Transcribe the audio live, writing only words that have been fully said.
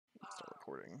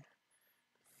recording.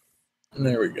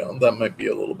 There we go. That might be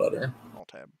a little better. Alt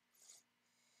tab.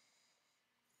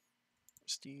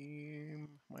 Steam.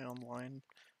 My online.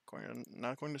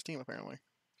 Not going to Steam apparently.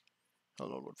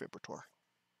 Hello, Lord Vaporator.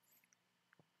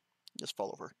 Just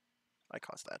fall over. I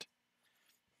caused that.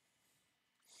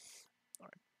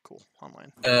 Alright, cool.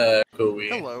 Online. Echoey.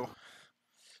 Hello.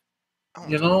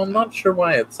 You know, I'm not sure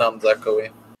why it sounds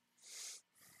echoey.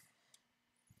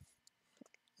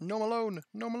 No Malone!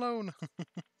 No Malone!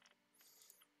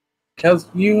 Kaz,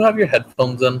 you have your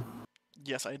headphones in?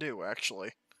 Yes, I do,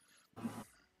 actually.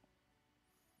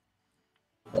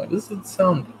 Why does it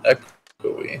sound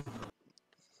echoey?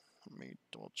 Let me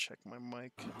double check my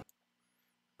mic.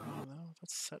 No,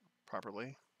 that's set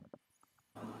properly.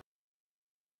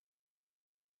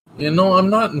 You know, I'm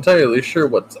not entirely sure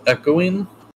what's echoing.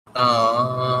 It's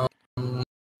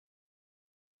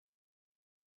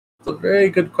a very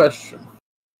good question.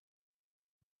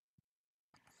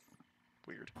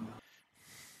 Weird.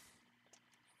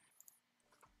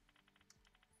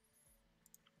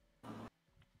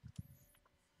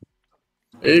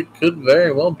 It could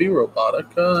very well be robotic.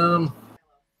 Because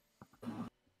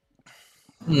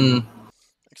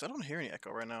I don't hear any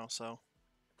echo right now, so.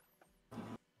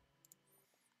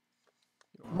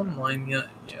 Online yet?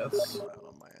 Yes.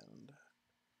 On my end.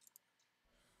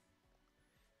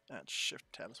 That's Shift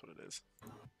Tab is what it is.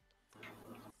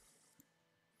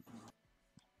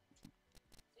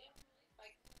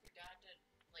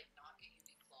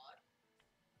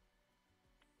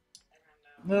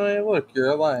 No, hey, look, you're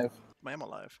alive. I am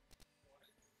alive.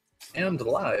 And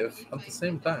alive at the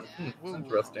same time.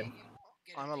 Interesting.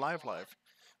 I'm alive live.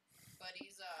 But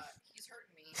he's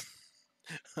hurting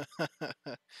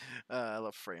me. I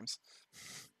love frames.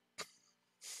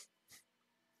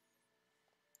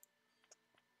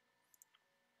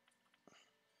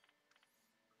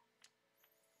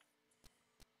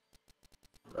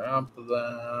 Grab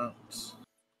that.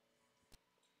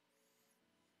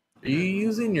 Are you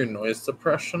using your noise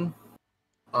suppression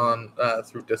on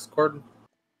through Discord?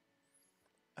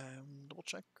 Double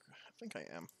check. I think I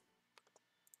am.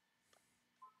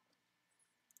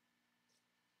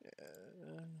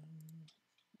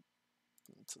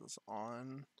 It says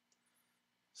on.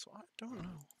 So I don't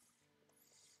know.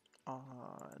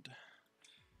 Odd.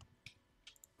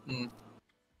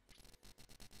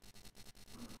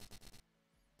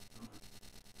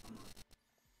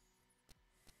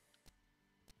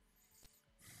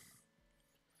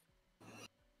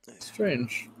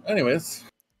 Strange. Anyways.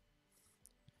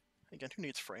 Again, who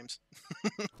needs frames?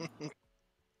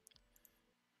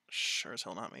 Sure as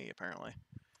hell not me, apparently.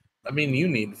 I mean, you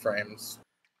need frames.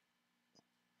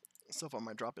 So far,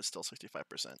 my drop is still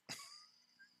 65%.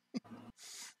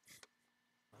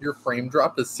 Your frame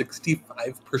drop is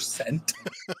 65%?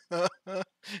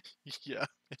 Yeah,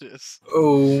 it is.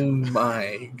 Oh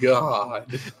my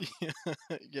god.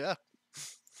 Yeah.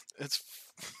 It's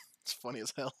funny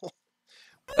as hell.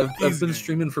 I've been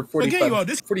streaming for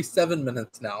 47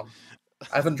 minutes now.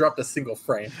 I haven't dropped a single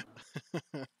frame.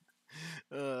 I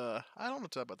don't know what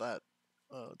to talk about that.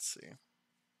 Let's see.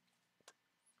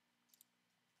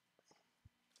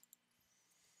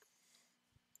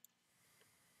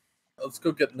 Let's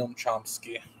go get Noam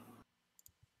Chomsky.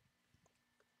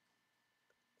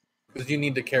 Because you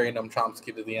need to carry Noam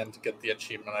Chomsky to the end to get the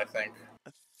achievement, I think.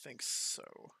 I think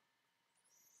so.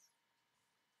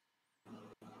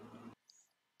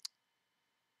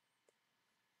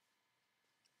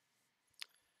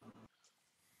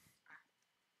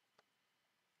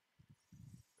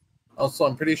 Also,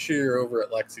 I'm pretty sure you're over at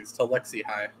Lexi's. Tell Lexi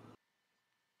hi.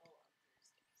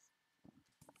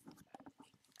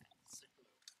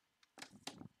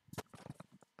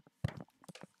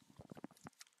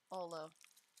 Olo.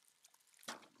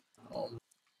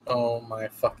 Oh my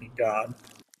fucking god.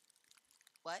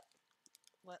 What?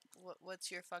 What's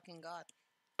your fucking god?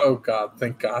 Oh god,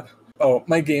 thank god. Oh,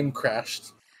 my game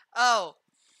crashed. Oh.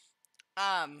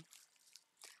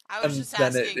 I was just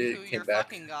asking who your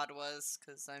fucking god was,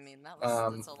 because, I mean,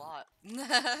 that's a lot. Can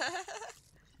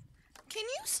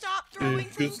you stop throwing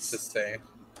things? Who's to say?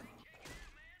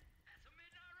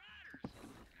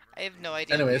 I have no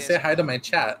idea. Anyway, say hi to my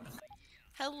chat.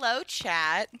 Hello,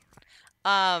 chat.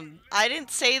 I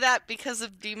didn't say that because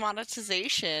of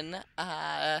demonetization.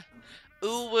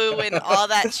 Ooh woo and all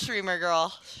that streamer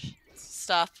girl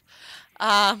stuff.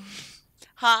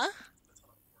 Huh?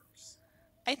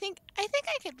 I think I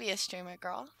could be a streamer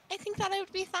girl. I think that I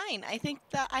would be fine. I think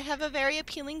that I have a very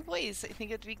appealing voice. I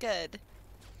think it would be good.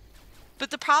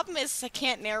 But the problem is I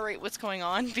can't narrate what's going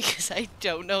on because I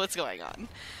don't know what's going on.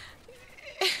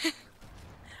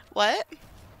 What?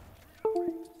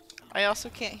 I also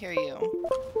can't hear you.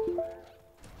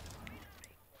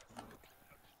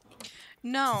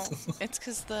 No, it's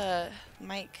because the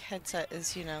mic headset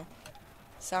is, you know,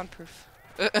 soundproof.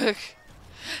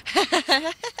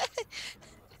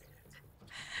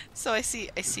 So I see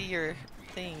your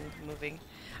thing moving.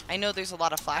 I know there's a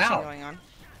lot of flashing going on.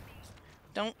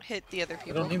 Don't hit the other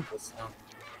people. I don't need this now.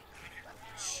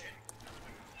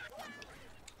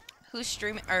 Who's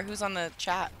streaming or who's on the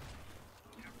chat?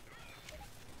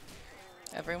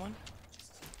 Everyone?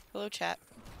 Hello, chat.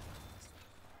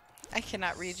 I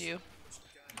cannot read you.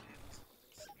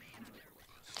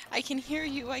 I can hear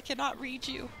you. I cannot read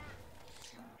you.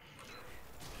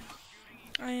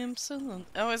 I am so lonely.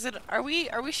 Oh, is it? Are we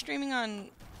streaming on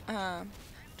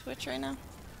Twitch right now?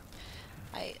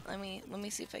 Let me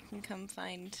see if I can come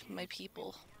find my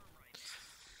people.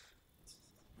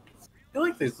 I feel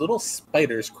like there's little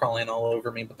spiders crawling all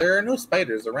over me, but there are no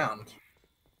spiders around.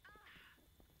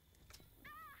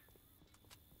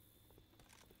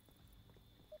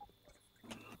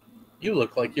 You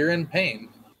look like you're in pain.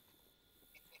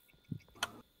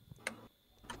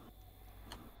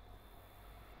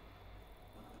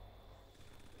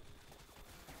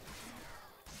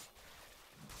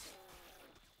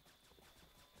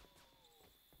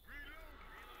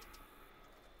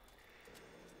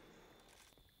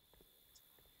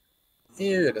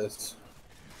 Here it is.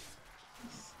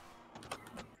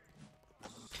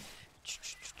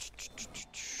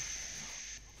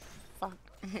 Fuck.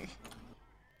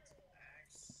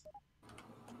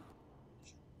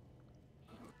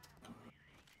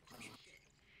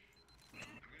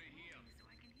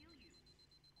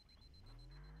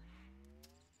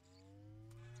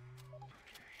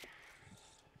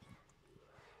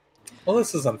 Well,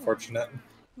 this is unfortunate.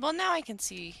 Well, now I can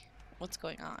see what's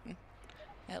going on,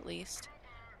 at least.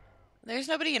 There's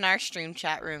nobody in our stream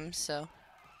chat room, so...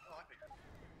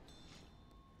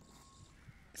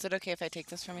 Is it okay if I take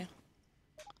this from you?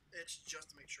 It's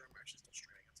just to make sure I'm actually still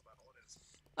streaming. That's about all it is.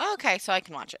 Oh, okay, so I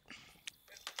can watch it.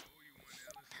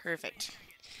 Perfect.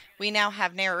 We now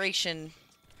have narration,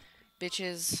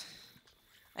 bitches.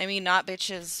 I mean, not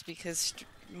bitches, because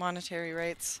monetary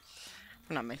rights.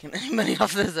 We're not making any money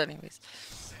off this anyways.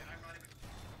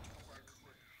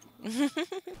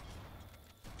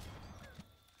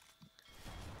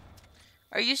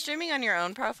 Are you streaming on your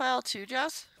own profile too,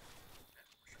 Jess?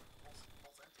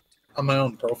 On my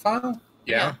own profile?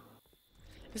 Yeah.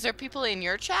 Is there people in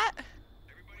your chat?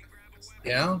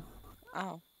 Yeah.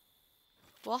 Oh.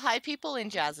 Well, hi people in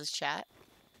Jazz's chat.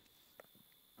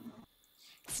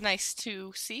 It's nice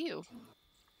to see you.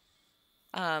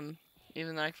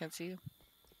 Even though I can't see you.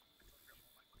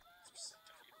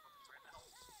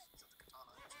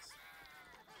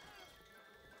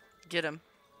 Get him.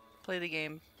 Play the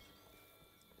game.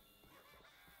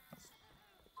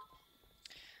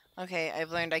 Okay,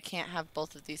 I've learned I can't have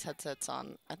both of these headsets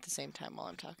on at the same time while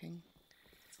I'm talking.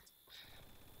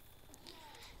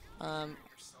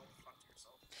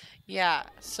 Yeah,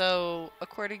 so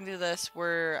according to this,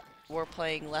 we're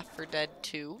playing Left 4 Dead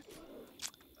 2.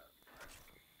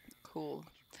 Cool.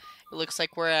 It looks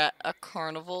like we're at a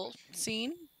carnival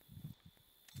scene.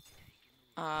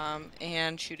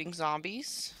 And shooting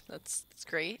zombies. That's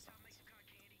great.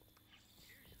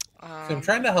 So I'm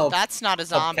trying to help. That's not a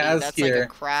zombie. That's like a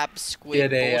crab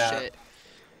squid bullshit.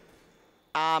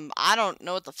 I don't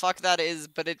know what the fuck that is,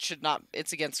 but it should not.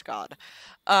 It's against God.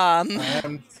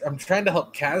 I'm trying to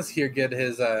help Kaz here get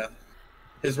his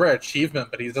rare achievement,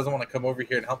 but he doesn't want to come over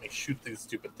here and help me shoot these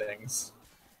stupid things.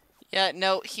 Yeah,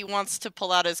 no, he wants to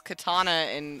pull out his katana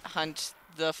and hunt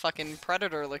the fucking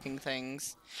predator-looking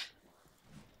things.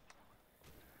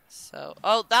 So,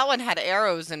 oh, that one had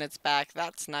arrows in its back.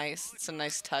 That's nice. It's a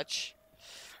nice touch.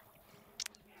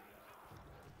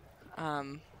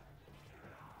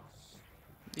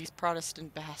 These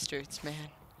Protestant bastards, man.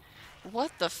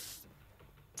 What the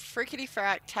frickety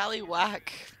frack tallywhack?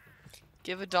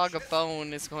 Give a dog a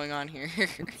bone is going on here.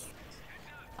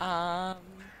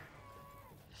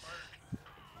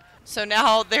 So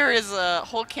now there is a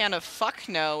whole can of fuck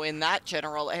no in that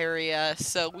general area,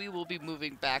 so we will be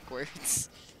moving backwards.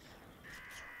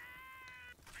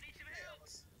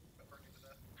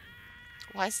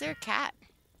 Why is there a cat?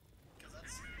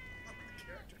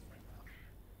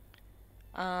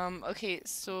 Okay,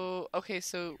 so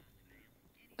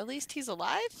at least he's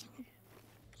alive?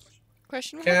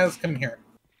 Question mark? Kaz, come here.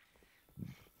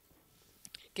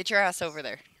 Get your ass over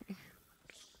there.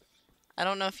 I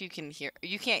don't know if you can hear.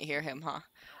 You can't hear him, huh?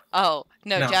 Oh,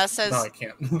 no, Jazz says... No, I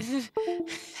can't.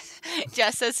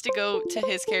 Jazz says to go to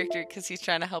his character because he's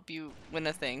trying to help you win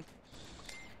a thing.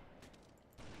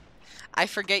 I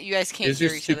forget you guys can't hear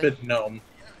each other. Is your stupid gnome.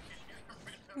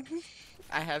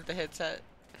 I have the headset.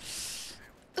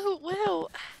 Ooh, woo.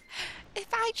 If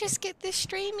I just get this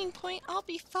streaming point, I'll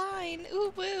be fine.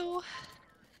 Ooh, woo.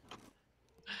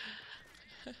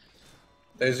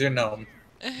 There's your gnome.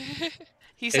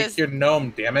 He Take says your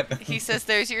gnome, damn it. he says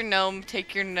there's your gnome,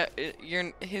 take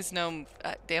his gnome.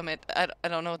 Damn it. I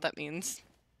don't know what that means.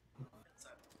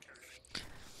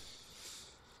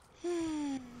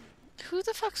 Who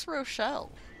the fuck's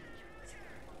Rochelle?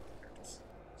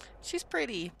 She's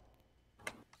pretty.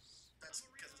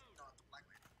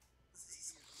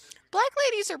 Black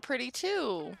ladies are pretty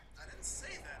too.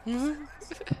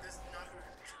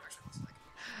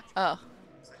 Oh.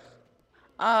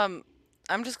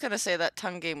 I'm just gonna say that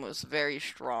tongue game was very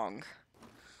strong.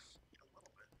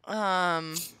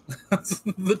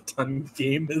 The tongue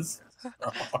game is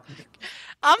strong.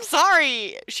 I'm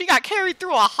sorry. She got carried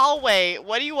through a hallway.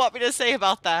 What do you want me to say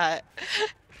about that?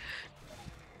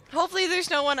 Hopefully there's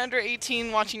no one under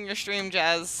 18 watching your stream,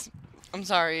 Jazz. I'm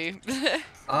sorry.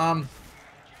 I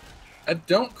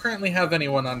don't currently have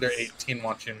anyone under 18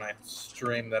 watching my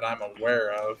stream that I'm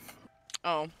aware of.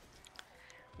 Oh.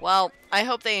 Well, I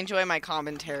hope they enjoy my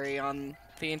commentary on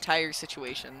the entire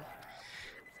situation.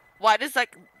 Why does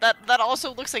that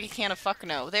also looks like a can of fuck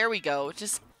no. There we go.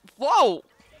 Just, whoa!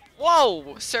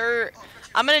 Whoa, sir.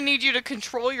 I'm gonna need you to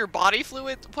control your body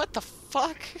fluids. What the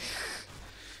fuck?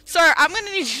 Sir, I'm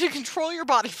gonna need you to control your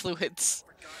body fluids.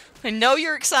 I know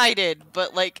you're excited,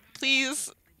 but like,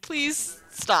 please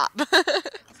stop.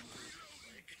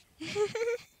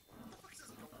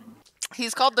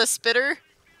 He's called the Spitter.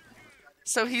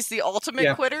 So he's the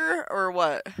ultimate quitter, or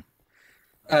what?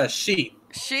 She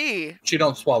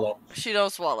don't swallow. She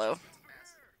don't swallow.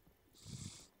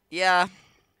 Yeah.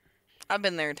 I've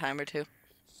been there a time or two.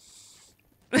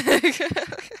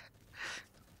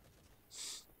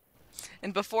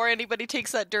 And before anybody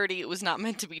takes that dirty, it was not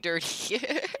meant to be dirty.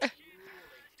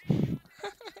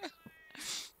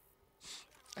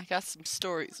 I got some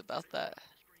stories about that.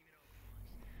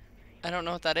 I don't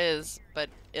know what that is, but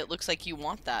it looks like you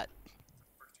want that.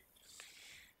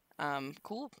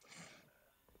 Cool.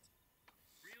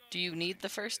 Do you need the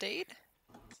first aid?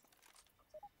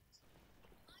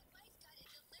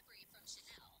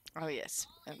 Oh yes,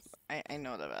 I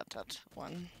know about that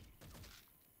one.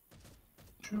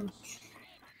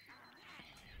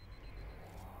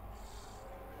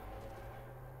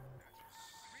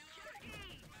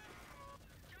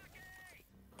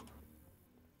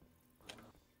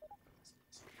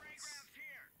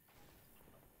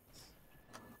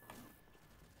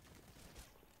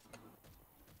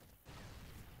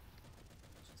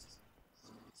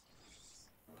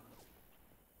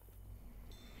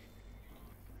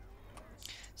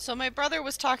 So my brother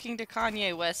was talking to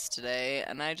Kanye West today,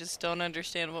 and I just don't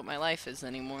understand what my life is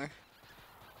anymore.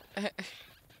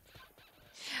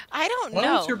 I don't know.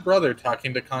 Why was your brother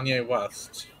talking to Kanye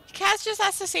West? Kaz just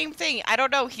asked the same thing. I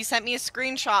don't know. He sent me a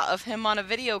screenshot of him on a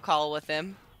video call with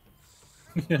him.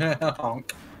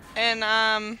 And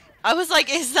I was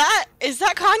like, is that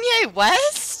Kanye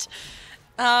West?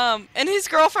 And his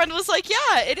girlfriend was like,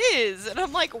 yeah, it is. And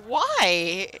I'm like,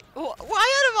 why? Why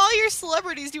out of all your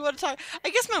celebrities do you want to talk? I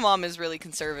guess my mom is really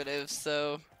conservative,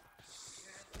 so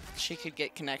she could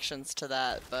get connections to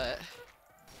that, but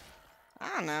I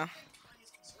don't know.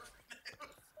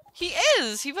 He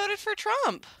is. He voted for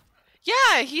Trump.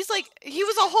 Yeah, he was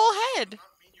a whole head.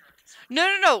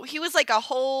 No. He was like a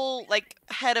whole, like,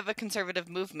 head of a conservative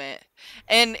movement.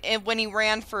 And when he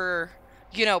ran for,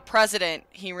 you know, president,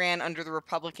 he ran under the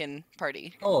Republican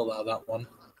Party. I'll allow that one.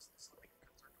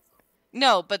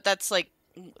 No, but that's like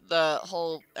the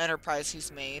whole enterprise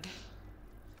he's made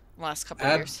last couple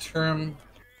years. Term.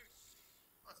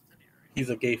 He's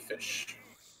a gay fish.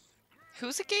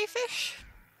 Who's a gay fish?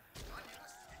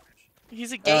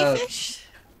 He's a gay fish?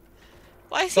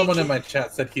 Why is Someone in my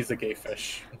chat said he's a gay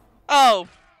fish. Oh.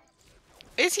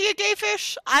 Is he a gay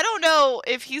fish? I don't know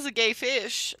if he's a gay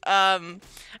fish. I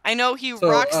know he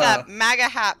rocks that MAGA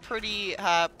hat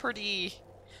pretty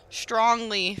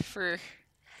strongly for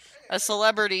a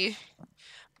celebrity,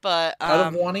 but out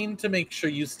of wanting to make sure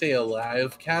you stay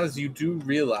alive, Kaz, you do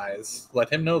realize,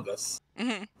 let him know this.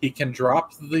 He can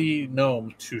drop the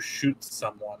gnome to shoot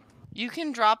someone. You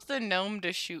can drop the gnome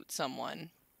to shoot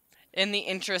someone in the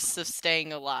interests of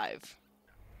staying alive.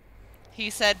 He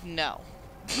said no.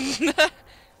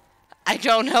 I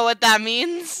don't know what that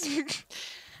means.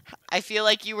 I feel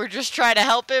like you were just trying to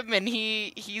help him, and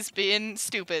he's being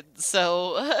stupid.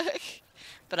 So,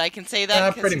 but I can say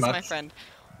that because he's my friend.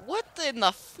 What in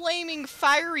the flaming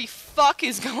fiery fuck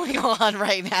is going on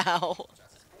right now?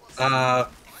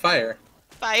 Fire.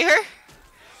 Fire?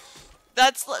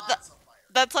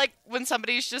 That's like when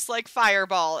somebody's just like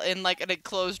fireball in like an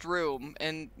enclosed room,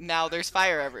 and now there's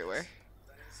fire everywhere.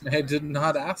 I did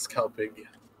not ask how big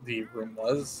the room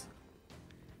was.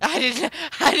 I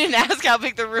didn't ask how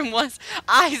big the room was.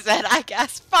 I said I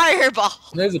cast fireball.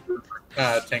 There's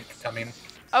a tank coming.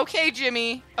 Okay,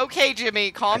 Jimmy. Okay,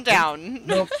 Jimmy. Calm down.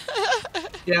 Nope.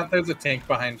 Yeah, there's a tank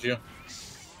behind you.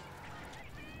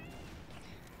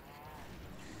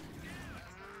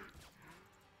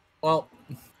 Well,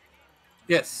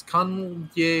 yes,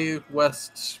 Kanye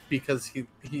West, because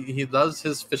he loves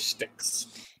his fish sticks.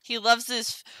 He loves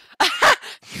his.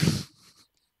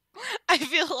 I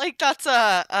feel like that's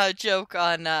a joke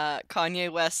on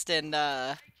Kanye West and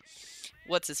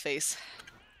what's his face?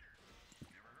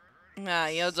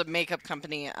 He owns a makeup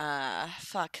company.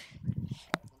 Fuck.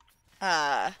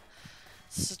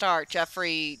 Star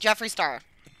Jeffree Star.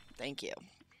 Thank you.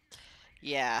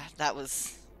 Yeah, that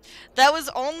was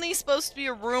only supposed to be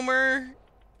a rumor,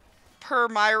 per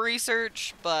my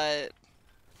research, but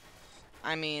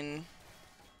I mean,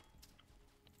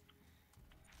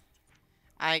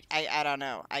 I don't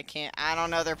know. I don't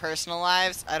know their personal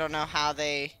lives. I don't know how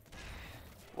they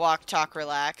walk, talk,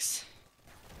 relax.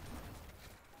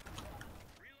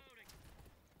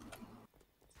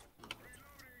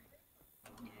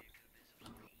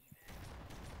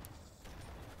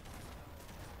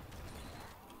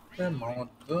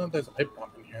 There's a pipe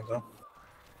bomb in here, though.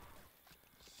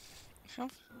 Oh.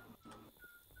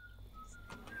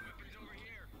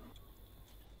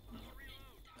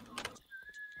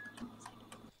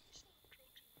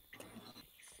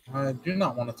 I do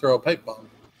not want to throw a pipe bomb.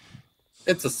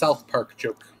 It's a South Park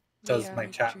joke, says my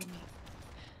chat. Dreaming.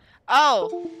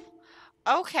 Oh.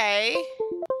 Okay.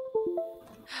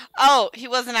 Oh, he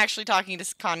wasn't actually talking to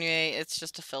Kanye. It's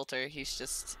just a filter. He's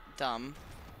just dumb.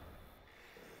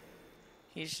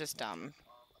 He's just dumb.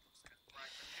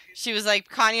 She was like,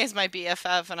 Kanye's my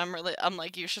BFF, and I'm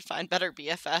like, you should find better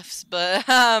BFFs, but,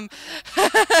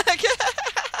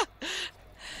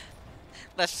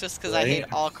 that's just because I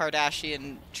hate all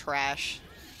Kardashian trash.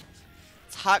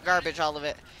 It's hot garbage, all of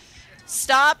it.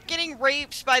 Stop getting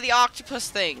raped by the octopus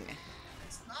thing.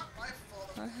 It's not my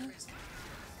fault.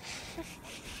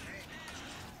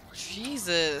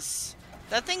 Jesus.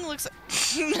 That thing looks...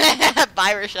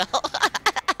 Bye, Rochelle.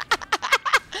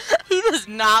 He does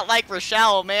not like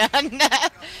Rochelle, man.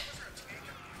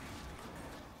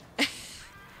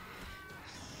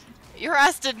 Your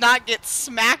ass did not get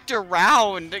smacked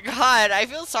around. God, I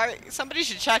feel sorry. Somebody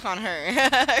should check on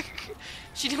her.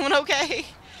 She doing okay?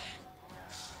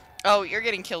 Oh, you're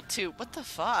getting killed too. What the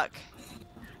fuck?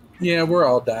 Yeah, we're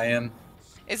all dying.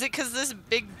 Is it because this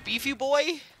big beefy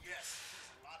boy?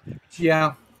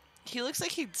 Yeah. He looks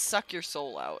like he'd suck your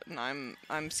soul out, and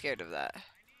I'm scared of that.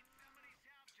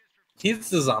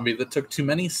 He's the zombie that took too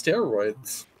many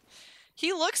steroids.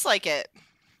 He looks like it.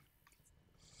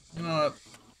 You know what?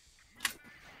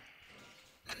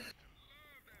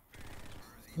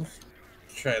 Let's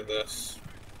try this.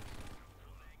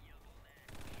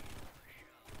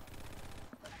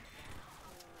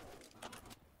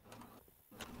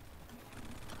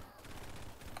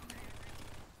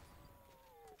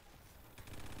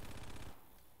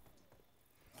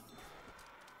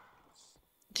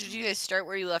 Did you guys start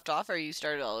where you left off, or you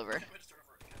started all over?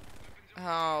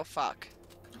 Oh, fuck.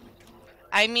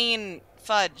 I mean,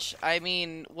 fudge. I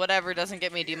mean, whatever doesn't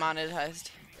get me demonetized.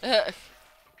 I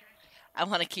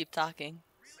want to keep talking.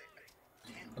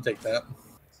 I'll take that.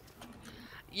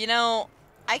 You know,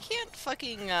 I can't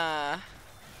fucking,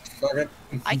 Fuck it.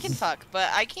 I can fuck, but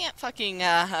I can't fucking,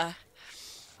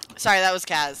 Sorry, that was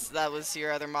Kaz. That was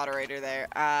your other moderator there.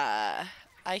 I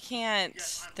can't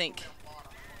think.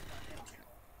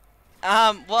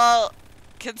 Well,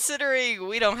 considering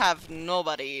we don't have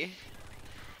nobody,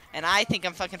 and I think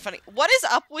I'm fucking funny. What is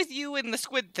up with you and the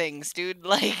squid things, dude?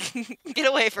 Like, get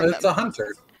away from them. It's a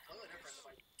hunter.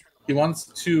 He wants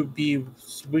to be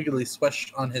wiggly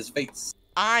swish on his face.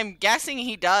 I'm guessing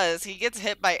he does. He gets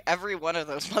hit by every one of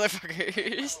those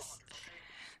motherfuckers.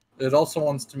 It also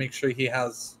wants to make sure he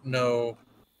has no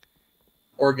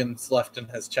organs left in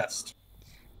his chest.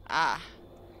 Ah,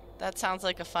 that sounds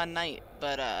like a fun night,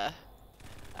 but,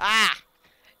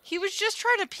 he was just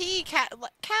trying to pee,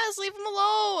 Kaz, leave him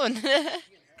alone!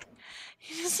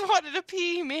 He just wanted to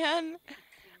pee, man.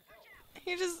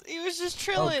 He was just Oh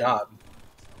trilling. god.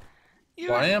 You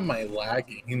Why were- am I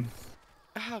lagging?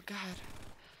 Oh god.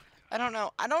 I don't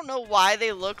know. I don't know why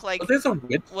they look like But there's a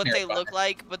witch what they nearby. look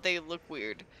like, but they look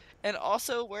weird. And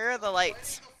also, where are the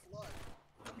lights?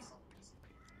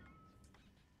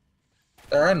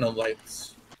 There are no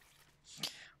lights.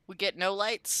 We get no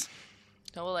lights?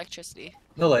 No electricity.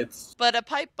 No lights. But a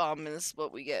pipe bomb is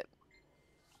what we get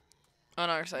on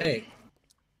our side. Hey.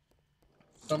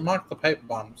 Don't mock the pipe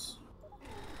bombs.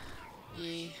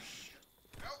 Yeah.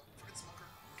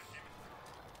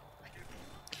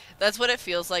 That's what it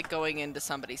feels like going into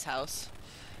somebody's house.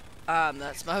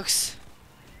 That smokes.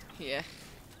 Yeah,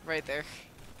 right there.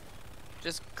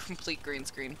 Just complete green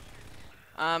screen.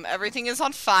 Everything is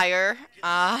on fire.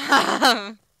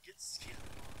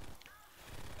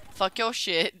 Fuck your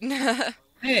shit.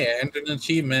 Hey, and an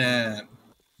achievement.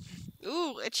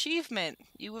 Ooh, achievement.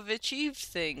 You have achieved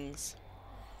things.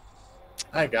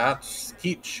 I got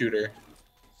skeet shooter.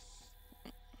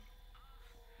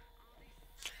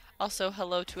 Also,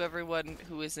 hello to everyone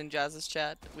who is in Jazz's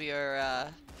chat. We are,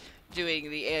 doing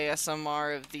the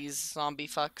ASMR of these zombie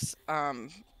fucks.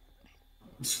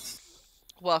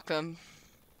 Welcome.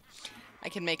 I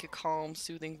can make a calm,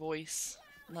 soothing voice.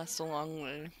 And that's the long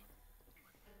way.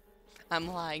 I'm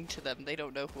lying to them. They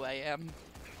don't know who I am.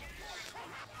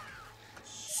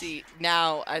 See,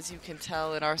 now, as you can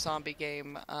tell in our zombie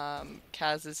game,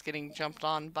 Kaz is getting jumped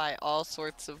on by all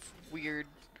sorts of weird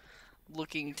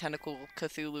looking tentacle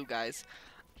Cthulhu guys.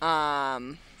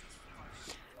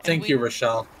 Thank you,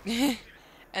 Rochelle.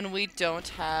 And we don't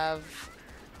have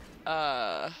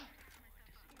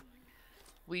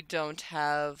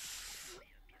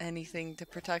anything to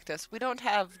protect us. We don't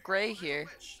have Gray here.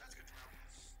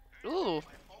 Ooh.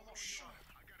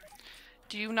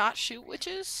 Do you not shoot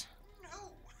witches?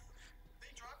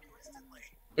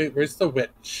 Wait, where's the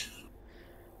witch?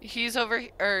 He's over,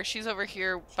 or she's over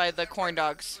here by the corn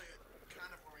dogs.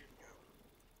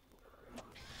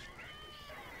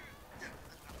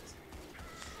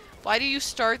 Why do you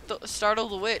startle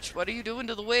the witch? What are you doing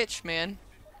to the witch, man?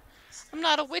 I'm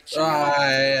not a witch.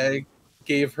 I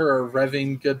gave her a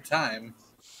revving good time.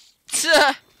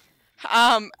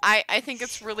 I think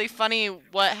it's really funny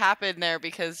what happened there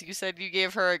because you said you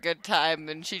gave her a good time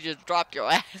and she just dropped your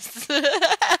ass.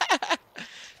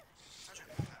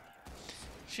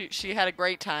 She had a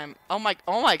great time. Oh my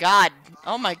god.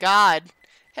 Oh my god.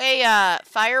 Hey,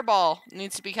 fireball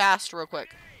needs to be cast real quick.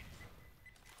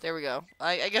 There we go.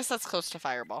 I guess that's close to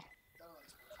fireball.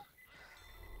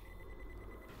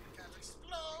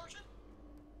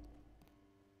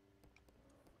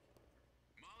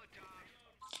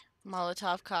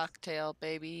 Molotov cocktail,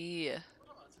 baby.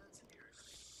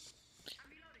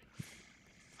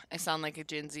 I sound like a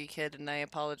Gen Z kid, and I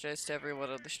apologize to everyone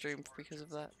on the stream because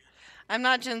of that. I'm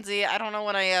not Gen Z. I don't know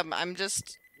what I am. I'm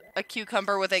just a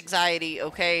cucumber with anxiety,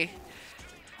 okay?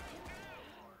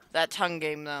 That tongue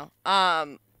game, though.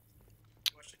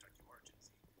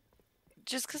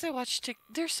 Just because I watch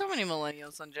TikTok. There's so many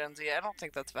millennials on Gen Z. I don't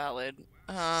think that's valid.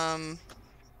 I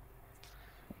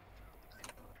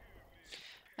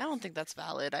don't think that's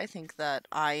valid. I think that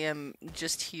I am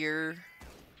just here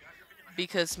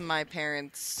because my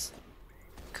parents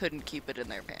couldn't keep it in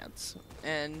their pants.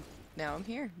 And now I'm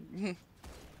here.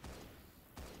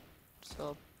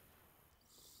 So.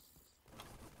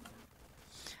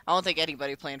 I don't think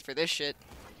anybody planned for this shit.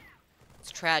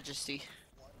 It's tragedy.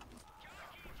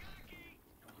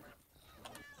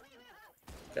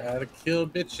 Gotta kill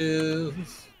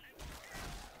bitches.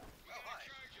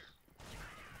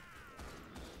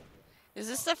 Is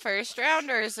this the first round,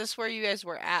 or is this where you guys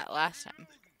were at last time?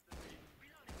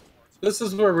 This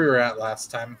is where we were at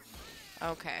last time.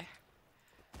 Okay.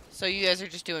 So you guys are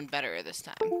just doing better this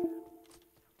time.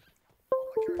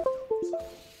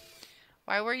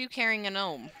 Why were you carrying a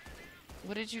gnome?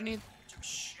 What did you need?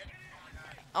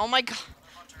 Oh my god.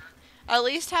 At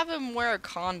least have him wear a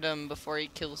condom before he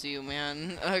kills you,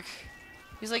 man.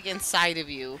 He's like inside of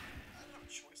you.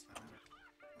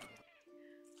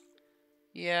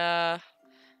 Yeah.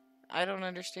 I don't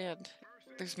understand.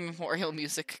 There's memorial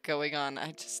music going on.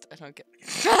 I don't get.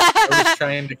 I was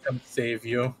trying to come save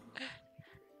you.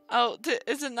 Oh,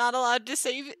 is it not allowed to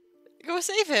save? Go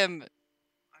save him.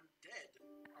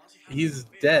 He's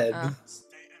dead.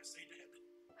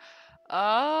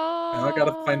 Oh. Now I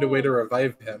gotta find a way to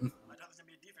revive him.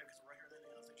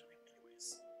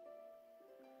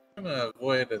 I'm gonna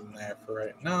avoid in there for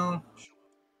right now.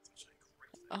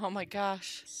 Oh my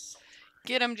gosh.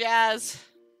 Get him, Jazz.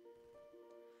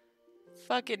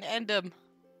 Fucking end him.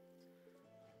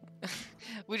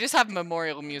 We just have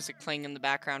memorial music playing in the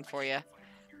background for you.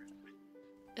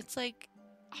 It's like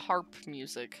harp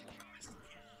music.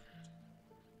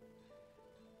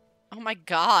 Oh my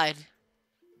god.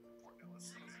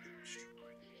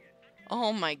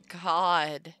 Oh my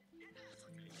god.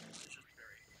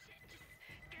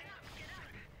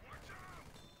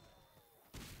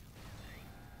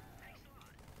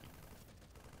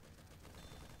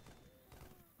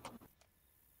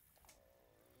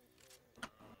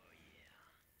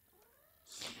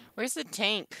 Where's the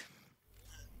tank?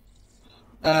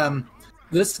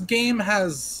 This game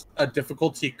has a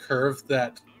difficulty curve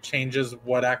that changes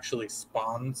what actually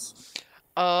spawns.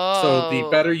 Oh. So the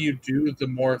better you do, the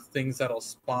more things that'll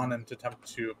spawn and attempt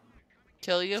to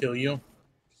kill you? kill you.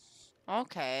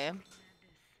 Okay.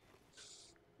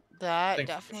 That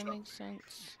Thanks, definitely Michelle. makes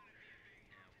sense.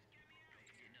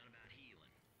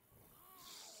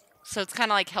 So it's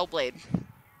kind of like Hellblade.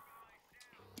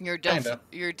 Kinda.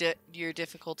 Your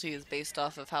difficulty is based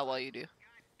off of how well you do.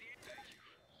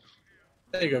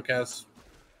 There you go, Kaz.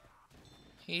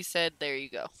 He said, "There you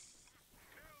go."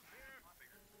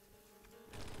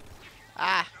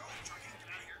 Ah.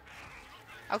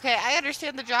 Okay, I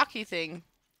understand the jockey thing.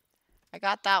 I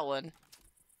got that one.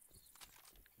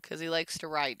 Because he likes to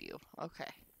ride you. Okay.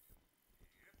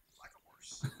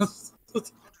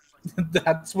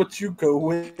 That's what you go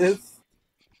with?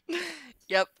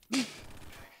 Yep.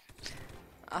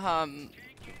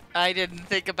 I didn't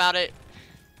think about it.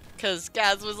 Because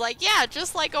Gaz was like, yeah,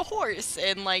 just like a horse.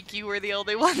 And, like, you were the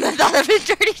only one that thought of it,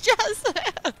 Dirty Jazz.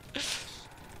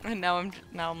 And now I'm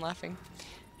laughing.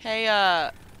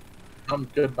 Hey,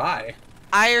 Goodbye.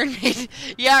 Iron Maiden.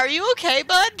 Yeah, are you okay,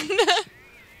 bud?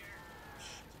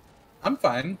 I'm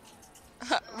fine.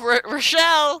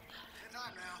 Rochelle!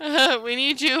 We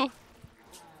need you.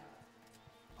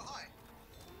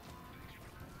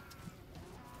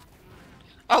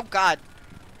 Oh, God.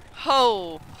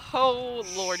 Ho,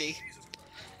 lordy.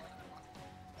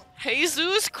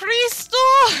 Jesus Cristo!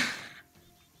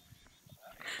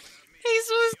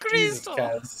 Jesus Jesus, Cristo!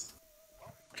 Kaz.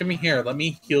 Come here, let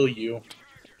me heal you.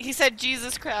 He said,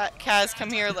 Jesus Kaz,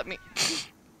 come here, let me...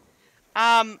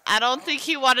 I don't think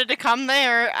he wanted to come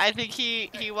there. I think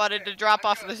he wanted to drop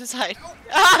off the side.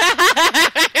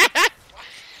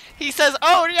 He says,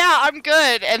 oh yeah, I'm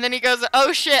good. And then he goes,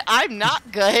 oh shit, I'm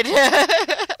not good.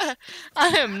 I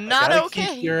am not gotta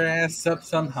okay. Keep your ass up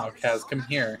somehow, Kaz. Come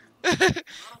here.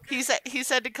 He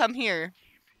said to come here.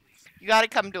 You gotta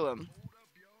come to him.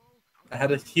 I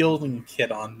had a healing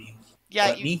kit on me. Yeah,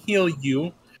 Let me heal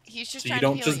you. He's just so trying you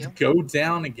don't to heal just you. go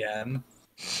down again.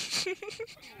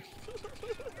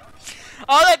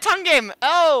 Oh, that tongue game.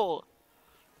 Oh,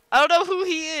 I don't know who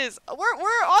he is. We're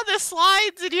on the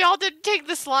slides, and y'all didn't take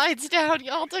the slides down.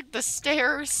 Y'all took the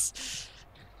stairs.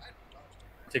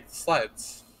 Take the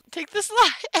slides. Take the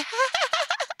slide.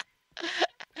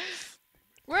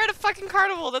 We're at a fucking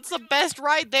carnival. That's the best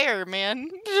ride there, man.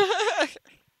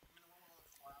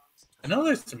 I know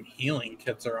there's some healing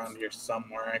kits around here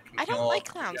somewhere. I don't heal like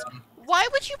up clowns. again. Why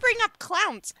would you bring up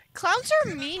clowns? Clowns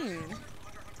are mean.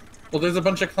 Well, there's a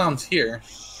bunch of clowns here.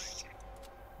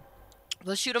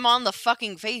 Let's shoot them all in the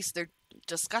fucking face. They're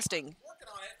disgusting.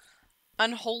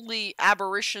 Unholy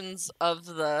aberrations of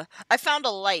the... I found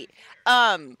a light.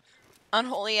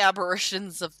 Unholy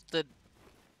aberrations of the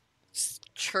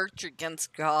church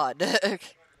against God.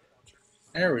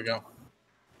 There we go.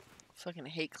 Fucking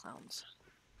hate clowns.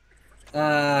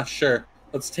 Sure.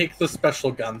 Let's take the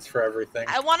special guns for everything.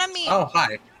 I want to meet... Oh,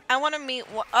 hi. I want to meet...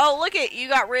 Oh, look it. You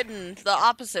got ridden the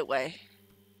opposite way.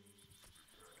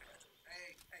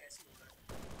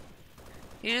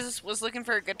 He just was looking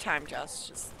for a good time, Jess.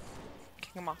 Just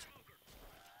kick him off.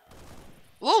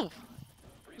 Whoa!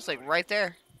 It's like right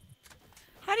there.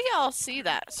 How do y'all see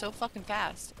that so fucking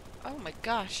fast? Oh my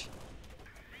gosh.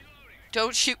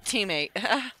 Don't shoot, teammate.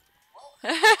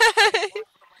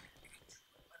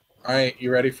 Alright,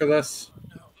 you ready for this?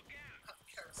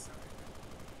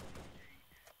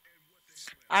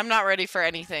 I'm not ready for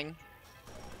anything.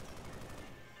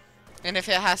 And if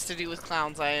it has to do with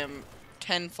clowns, I am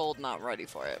tenfold not ready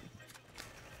for it.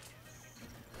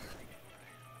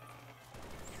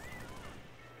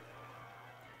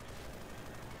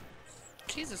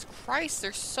 Jesus Christ,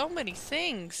 there's so many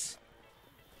things.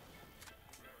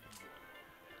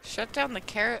 Shut down the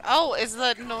carrot. Oh, is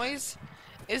the noise?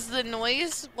 Is the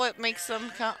noise what makes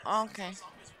them come? Oh, okay.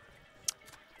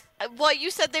 Well, you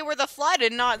said they were the Flood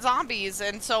and not zombies,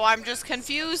 and so I'm just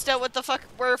confused at what the fuck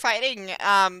we're fighting.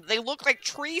 They look like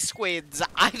tree squids.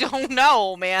 I don't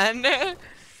know, man.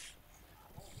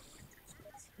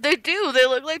 They do. They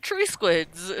look like tree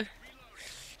squids.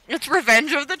 It's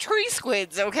Revenge of the Tree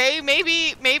Squids, okay?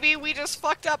 Maybe we just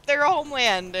fucked up their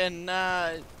homeland, and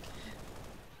they're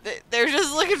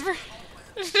just looking for...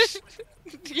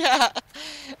 Yeah,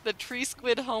 the Tree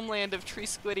Squid homeland of Tree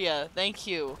Squidia. Thank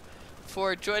you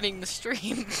for joining the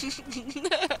stream.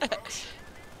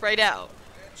 Right out.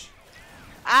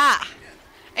 Ah!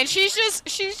 And she's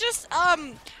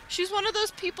one of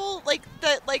those people, like,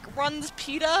 that, like, runs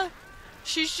PETA.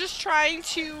 She's just trying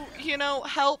to, you know,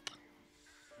 help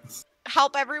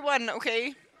everyone,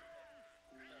 okay?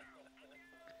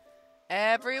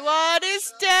 Everyone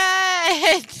is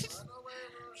dead!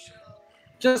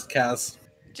 Just Kaz.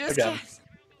 Just Again. Cass.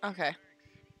 Okay.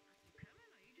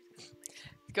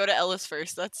 Go to Ellis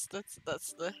first. That's the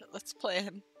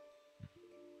plan.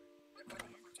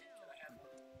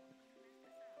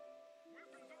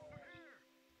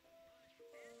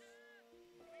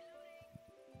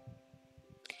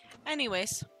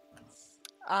 Anyways,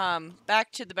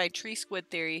 back to my tree squid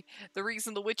theory. The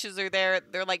reason the witches are there,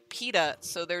 they're like PETA,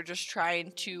 so they're just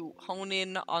trying to hone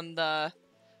in on the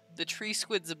tree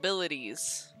squid's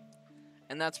abilities.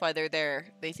 And that's why they're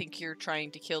there. They think you're trying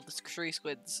to kill the tree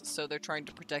squids, so they're trying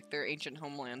to protect their ancient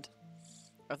homeland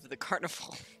of the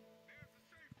carnival.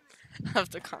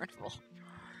 Of the carnival.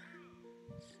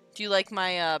 Do you like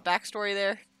my backstory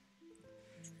there?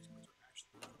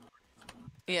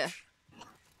 Yeah.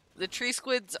 The tree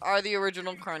squids are the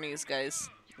original carnies, guys.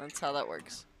 That's how that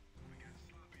works.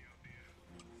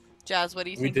 Jazz, what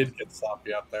do you We think? did get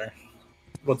sloppy up there.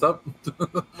 What's up?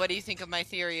 What do you think of my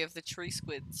theory of the tree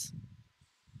squids?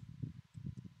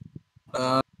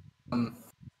 I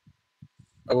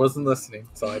wasn't listening,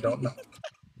 so I don't know.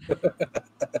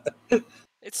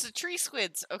 It's the tree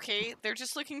squids, okay? They're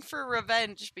just looking for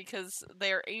revenge because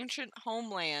their ancient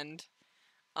homeland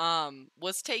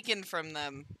was taken from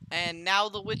them, and now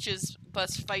the witches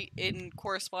must fight in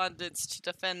correspondence to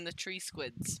defend the tree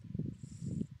squids.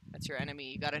 That's your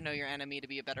enemy. You gotta know your enemy to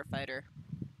be a better fighter.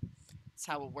 That's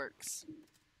how it works.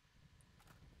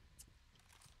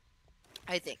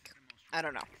 I think. I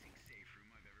don't know.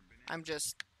 I'm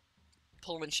just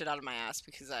pulling shit out of my ass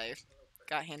because I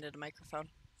got handed a microphone.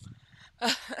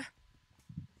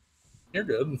 You're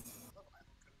good.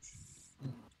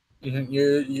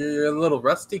 You're a little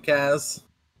rusty, Kaz.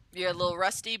 You're a little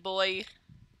rusty boy.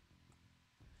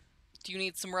 Do you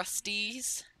need some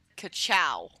rusties?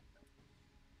 Ka-chow.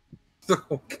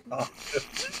 Oh god.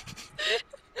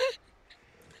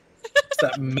 It's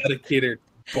that medicated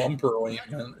bumper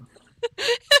ointment.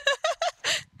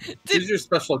 This is your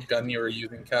special gun you were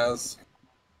using, Kaz.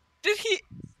 Did he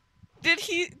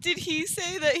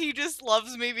say that he just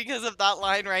loves me because of that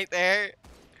line right there?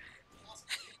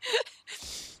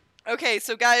 Okay,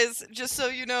 so guys, just so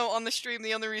you know, on the stream,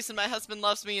 the only reason my husband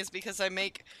loves me is because I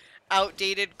make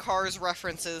outdated Cars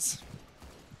references.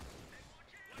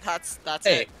 That's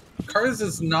Hey, it. Cars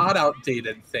is not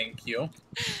outdated, thank you.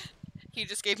 He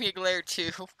just gave me a glare too.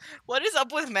 What is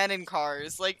up with men in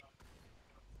Cars? Like...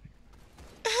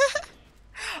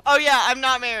 Oh yeah, I'm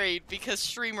not married because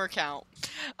streamer count.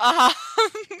 Your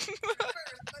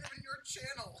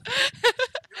channel. You're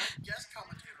a guest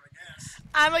commentator, I guess.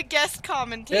 I'm a guest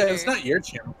commentator. Yeah, it's not your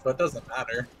channel, so it doesn't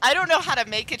matter. I don't know how to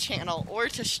make a channel or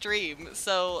to stream,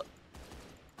 so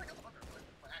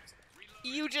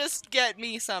you just get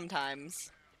me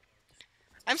sometimes.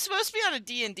 I'm supposed to be on a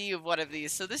D&D of one of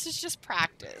these, so this is just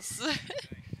practice.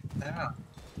 Yeah.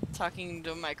 Talking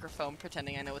to a microphone,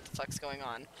 pretending I know what the fuck's going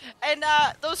on. And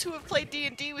those who have played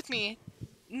D&D with me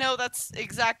know that's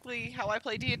exactly how I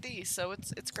play D&D, so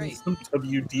it's great. Some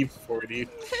WD-40.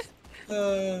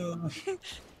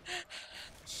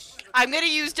 I'm gonna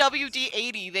use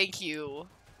WD-80, thank you.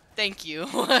 Thank you.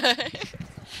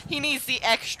 He needs the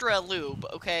extra lube,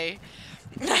 okay?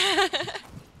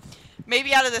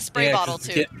 Maybe out of the spray bottle, 'cause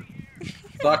too. getting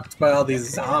fucked by all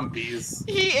these zombies.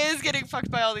 He is getting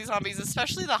fucked by all these zombies,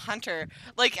 especially the hunter.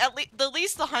 Like, the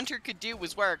least the hunter could do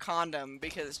was wear a condom,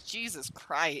 because Jesus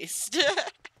Christ.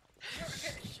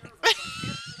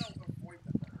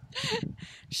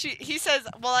 He says,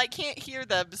 well, I can't hear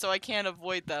them, so I can't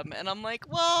avoid them. And I'm like,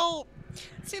 well,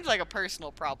 seems like a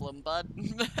personal problem, bud.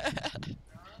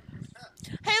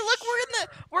 Hey, look,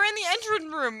 we're in the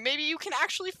engine room. Maybe you can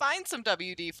actually find some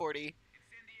WD-40.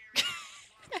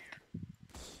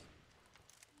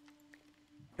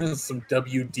 Some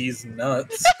WD's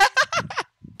nuts.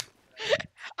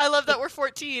 I love that we're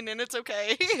 14 and it's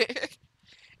okay.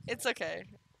 It's okay.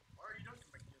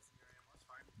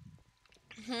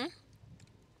 Hmm?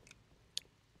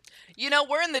 You know,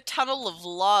 we're in the tunnel of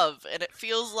love, and it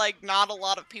feels like not a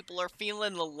lot of people are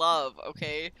feeling the love,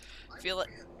 okay? Feel it.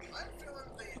 I'm feeling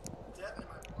the debt in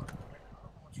my water.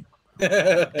 I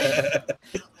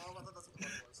don't know.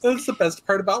 That's the best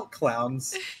part about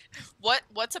clowns.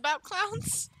 What's about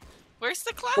clowns? Where's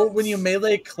the clowns? Well, when you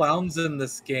melee clowns in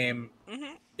this game,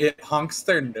 Mm-hmm. it honks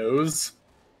their nose.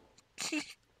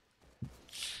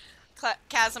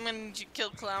 Kaz, I'm gonna need you to kill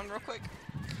Clown real quick.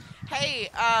 Hey,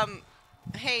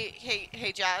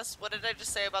 hey, Jazz, what did I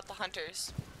just say about the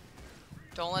hunters?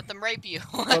 Don't let them rape you.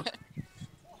 Oh.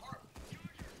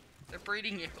 They're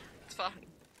breeding you. It's fine.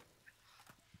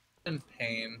 In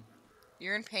pain.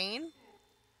 You're in pain?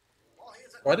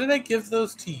 Why did I give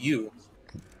those to you?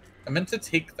 I meant to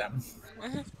take them.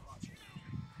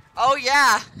 Oh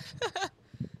yeah.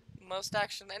 Most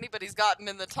action anybody's gotten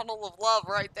in the tunnel of love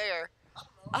right there.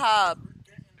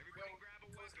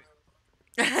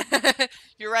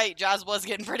 You're right, Jazz was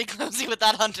getting pretty closey with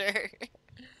that hunter.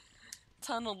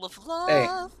 Tunnel of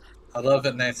love. I love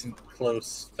it nice and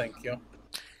close, thank you.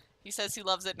 He says he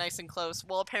loves it nice and close.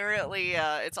 Well, apparently,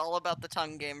 it's all about the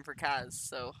tongue game for Kaz,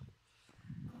 so...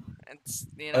 It's,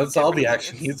 you know, That's all the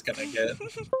action he's gonna get.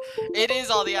 It is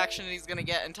all the action he's gonna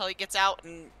get until he gets out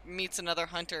and meets another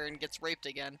hunter and gets raped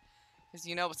again. Because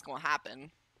you know what's gonna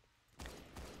happen.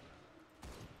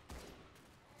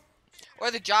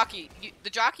 Or the jockey. The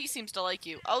jockey seems to like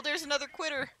you. Oh, there's another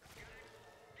quitter.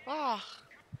 Oh.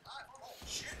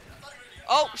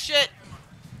 Oh, shit.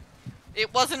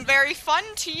 It wasn't very fun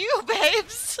to you,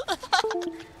 babes.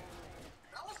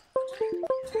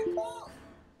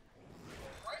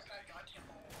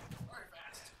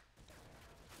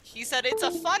 He said it's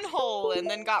a fun hole and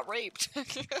then got raped.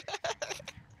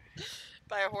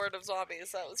 By a horde of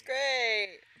zombies. That was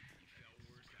great.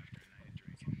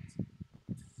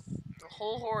 The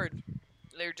whole horde.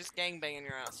 They're just gangbanging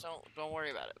your ass. Don't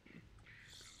worry about it.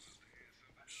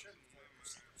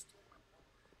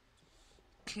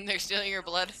 They're stealing your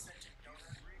blood.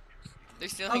 They're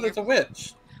stealing Oh, there's a your...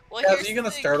 witch. Well, Yeah, here's are you the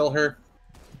gonna thing. startle her?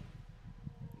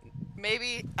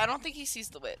 Maybe. I don't think he sees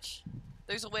the witch.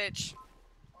 There's a witch.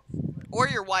 Or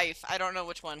your wife. I don't know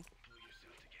which one.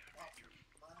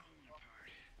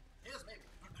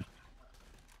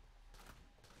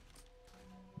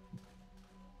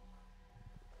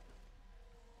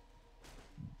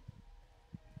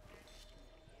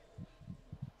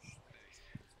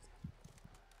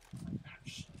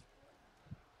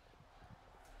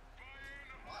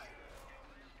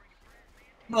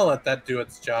 I'm gonna let that do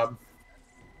its job.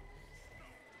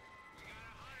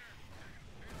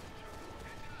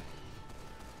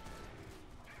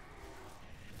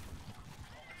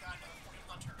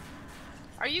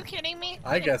 Are you kidding me?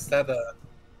 I guess that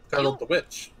startled the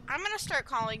witch. I'm gonna start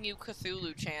calling you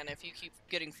Cthulhu-chan if you keep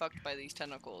getting fucked by these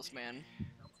tentacles, man.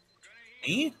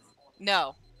 Me?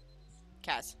 No.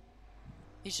 Kaz.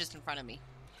 He's just in front of me.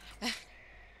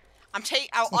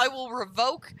 I will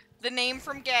revoke the name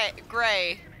from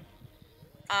Gray.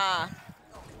 Oh.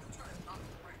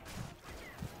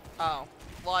 Well,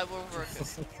 I will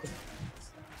revoke it.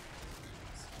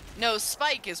 No,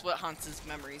 Spike is what haunts his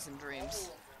memories and dreams.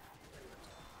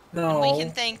 No. We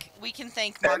can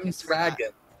thank Marcus for that.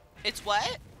 Dragon. It's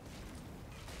what?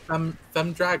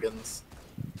 Fem dragons.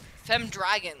 Fem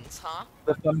dragons, huh?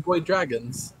 The femboy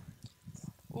dragons.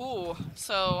 Ooh,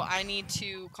 so I need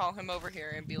to call him over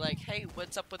here and be like, hey,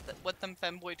 what's up with what them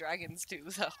femboy dragons do,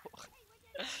 though?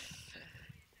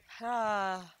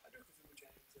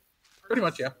 Pretty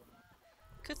much, yeah.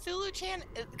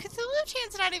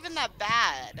 Cthulhu-chan's not even that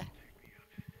bad.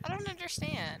 I don't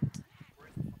understand.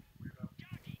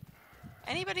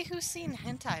 Anybody who's seen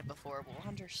hentai before will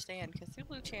understand.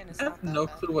 Cthulhu-chan is I not have that no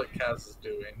bad. clue what Kaz is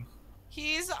doing.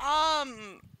 He's,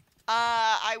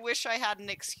 I wish I had an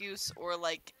excuse or,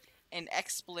 like, an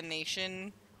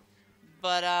explanation,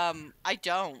 but, I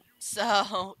don't.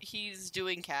 So, he's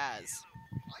doing Kaz.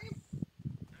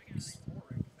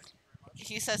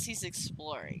 He says he's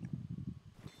exploring.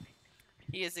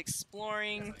 He is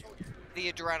exploring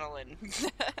the adrenaline.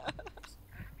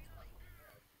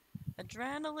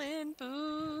 Adrenaline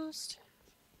boost.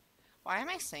 Why am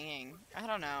I singing? I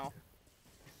don't know.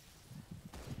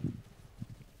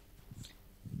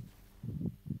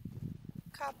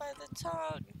 Caught by the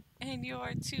tongue, and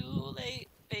you're too late,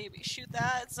 baby. Shoot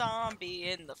that zombie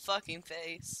in the fucking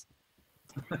face.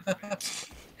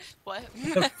 What?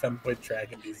 Femboy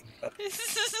dragon.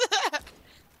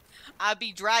 I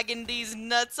be dragging these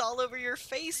nuts all over your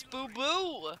face, boo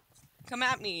boo. Come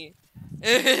at me.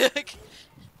 I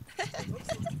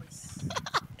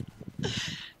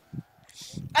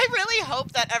really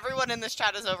hope that everyone in this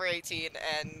chat is over 18,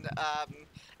 and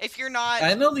if you're not...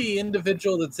 I know the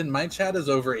individual that's in my chat is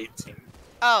over 18.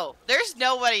 Oh, there's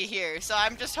nobody here, so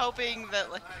I'm just hoping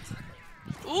that, like...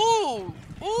 Ooh!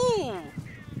 Ooh!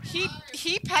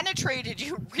 He penetrated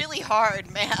you really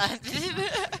hard, man.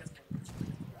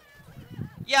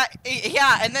 Yeah,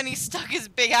 and then he stuck his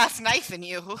big-ass knife in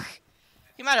you.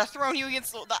 He might have thrown you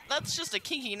against the... That's just a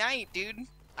kinky night, dude.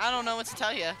 I don't know what to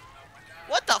tell you.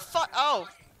 What the fuck? Oh.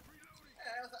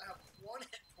 I have 1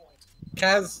 hit point.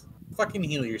 Kaz, fucking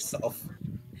heal yourself.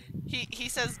 He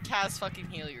says, Kaz, fucking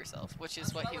heal yourself, which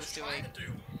is what he was doing. Trying to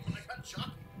do when I got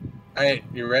shot. Alright,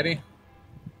 you ready?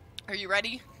 Are you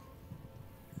ready?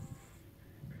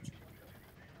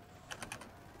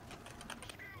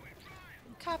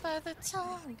 Caught by the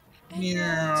tongue. And Meow.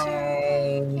 you're too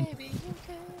late, baby, you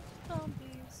could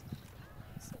zombies.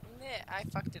 Admit, I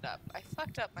fucked it up. I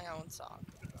fucked up my own song.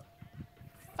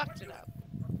 Fucked it up.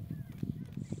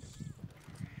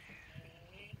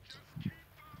 You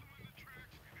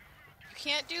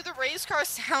can't do the race car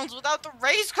sounds without the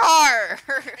race car!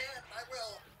 And I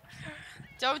will.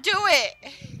 Don't do it!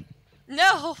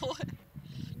 No!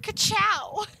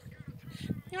 Ka-chow!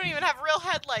 You don't even have real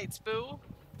headlights, boo.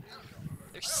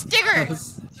 They're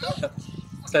stickers!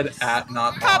 Said at,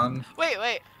 not Cop- on.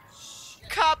 Wait.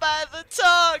 Caught by the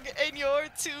tongue, and you're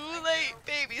too late,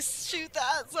 baby. Shoot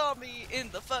that zombie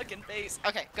in the fucking face.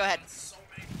 Okay, go ahead.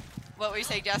 What were you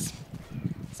saying, Jess?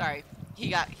 Sorry, he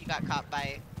got caught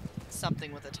by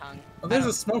something with a tongue. Oh, there's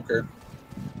a smoker.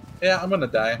 Yeah, I'm gonna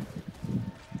die.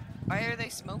 Why are they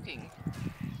smoking?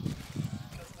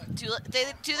 Do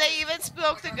they even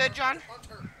smoke the good, John?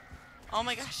 Hunter. Oh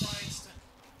my gosh.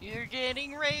 You're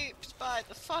getting raped by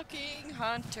the fucking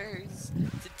hunters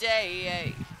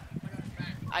today.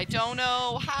 I don't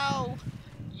know how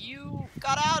you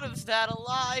got out of that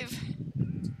alive.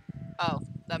 Oh,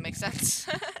 that makes sense.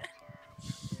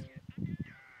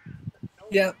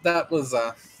 Yeah, that was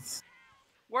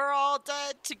We're all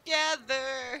dead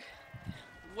together.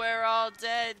 We're all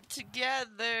dead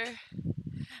together.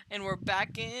 And we're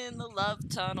back in the love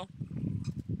tunnel.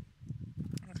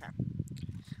 Okay.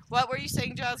 What were you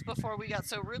saying, Jazz, before we got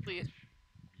so rudely?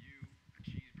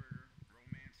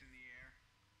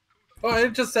 Oh, I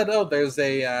just said, oh, there's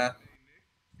a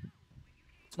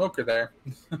smoker there.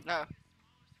 No.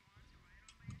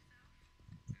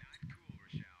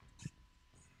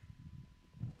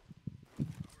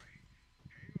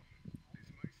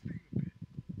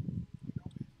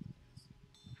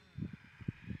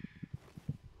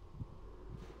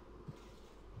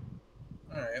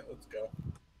 Alright, let's go.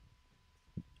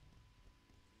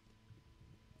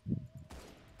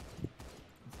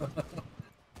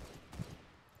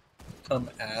 Come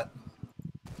at.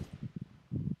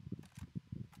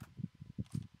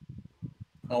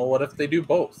 Oh, what if they do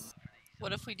both?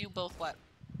 What if we do both what?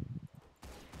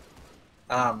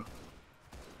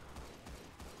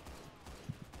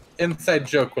 Inside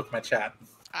joke with my chat.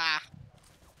 Ah.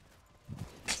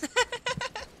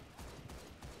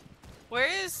 Where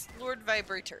is Lord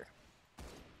Vibrator?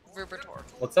 Vibrator.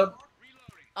 What's up?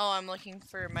 Oh, I'm looking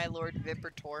for my Lord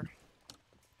Vibrator.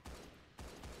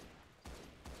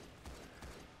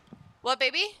 What,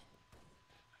 baby?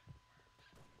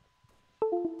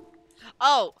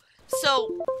 Oh,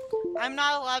 so I'm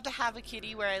not allowed to have a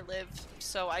kitty where I live,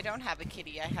 so I don't have a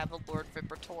kitty. I have a Lord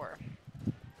Vibrator.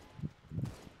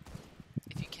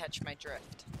 If you catch my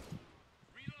drift.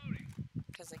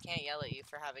 Because I can't yell at you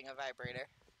for having a vibrator.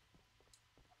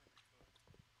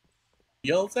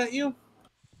 Yells at you?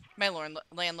 My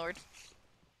landlord.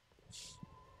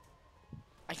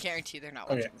 I guarantee they're not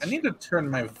Okay, watching. I need to turn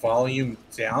my volume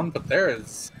down, but there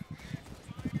is...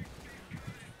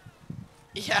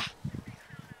 Yeah.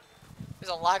 There's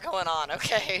a lot going on,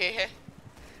 okay?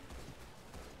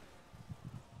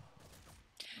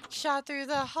 Shot through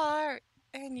the heart,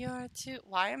 and you're too...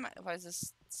 Why is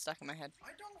this stuck in my head? I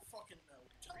don't fucking know.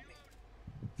 Tell me.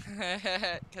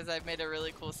 Because I made a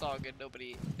really cool song and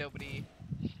nobody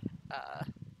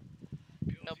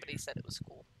said it was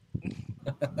cool.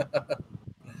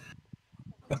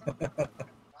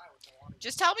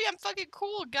 Just tell me I'm fucking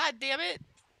cool, god damn it.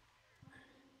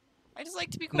 I just like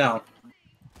to be cool. No.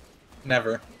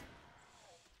 Never.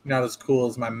 Not as cool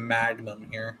as my Magnum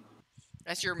here.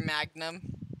 That's your Magnum.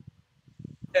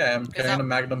 Yeah, I'm carrying that- a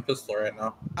Magnum pistol right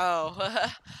now.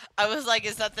 Oh, I was like,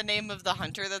 is that the name of the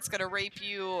hunter that's gonna rape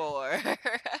you, or... There's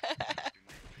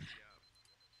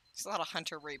a lot of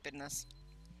hunter rape in this.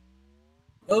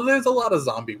 Well, there's a lot of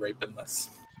zombie rape in this.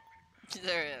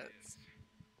 There is.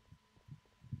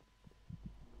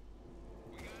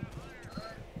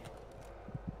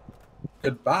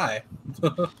 Goodbye.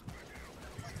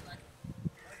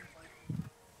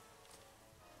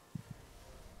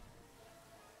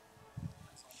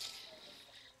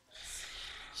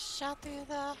 Shot through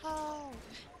the heart,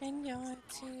 and you're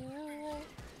too late.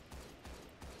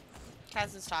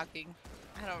 Kaz is talking.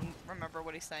 I don't remember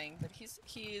what he's saying, but he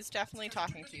is definitely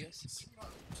talking to you.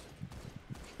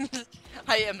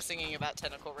 I am singing about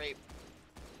tentacle rape.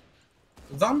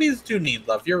 Zombies do need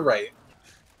love, you're right.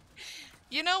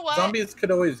 You know what? Zombies could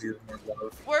always use more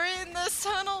love. We're in this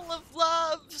tunnel of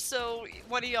love, so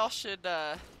one of y'all should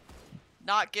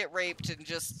not get raped and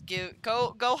just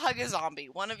go hug a zombie.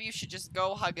 One of you should just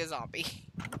go hug a zombie.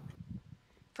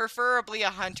 Preferably a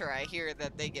hunter. I hear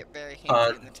that they get very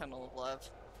handy in the tunnel of love.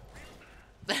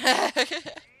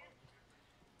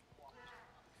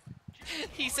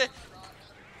 He said.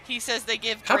 He says they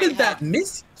give. How great did that health.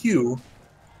 miss you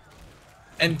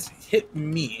and hit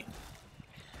me?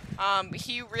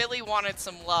 He really wanted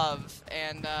some love,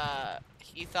 and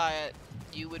he thought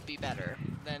you would be better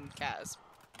than Kaz.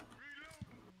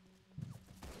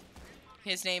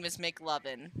 His name is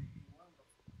McLovin.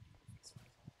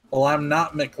 Well, I'm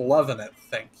not McLovin it,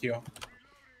 thank you.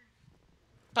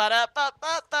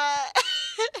 Ba-da-ba-ba-ba.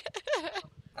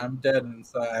 I'm dead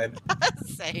inside.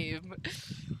 Same.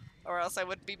 Or else I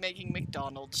would be making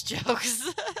McDonald's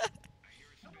jokes.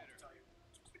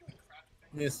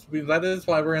 Yes, that is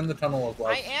why we're in the tunnel of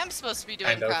love. I am supposed to be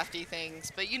doing Kind of. crafty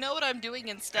things, but you know what I'm doing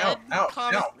instead? Ow,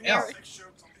 ow, ow. Sex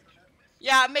jokes on the internet.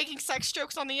 Yeah, I'm making sex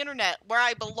jokes on the internet, where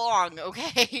I belong,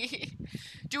 okay?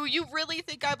 Do you really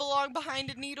think I belong behind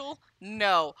a needle?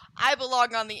 No, I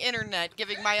belong on the internet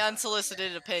giving my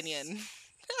unsolicited opinion.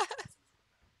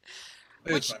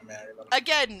 There's Which- my Magnum.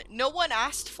 Again, no one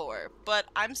asked for, but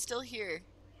I'm still here.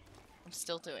 I'm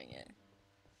still doing it.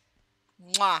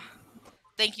 Mwah.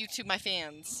 Thank you to my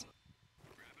fans.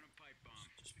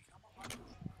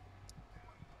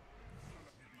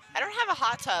 I don't have a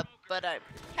hot tub, but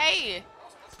hey!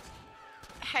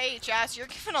 Hey, Jazz, you're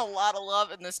giving a lot of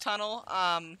love in this tunnel.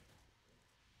 I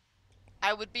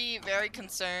would be very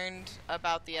concerned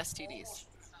about the STDs.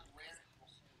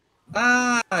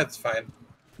 Ah, it's fine.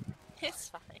 It's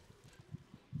fine.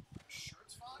 Sure,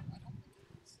 it's fine. I don't think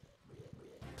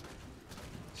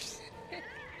it is.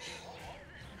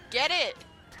 Get it!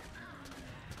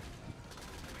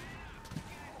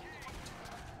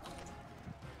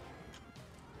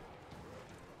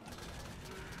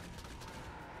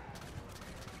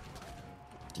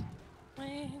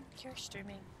 When you're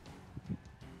streaming.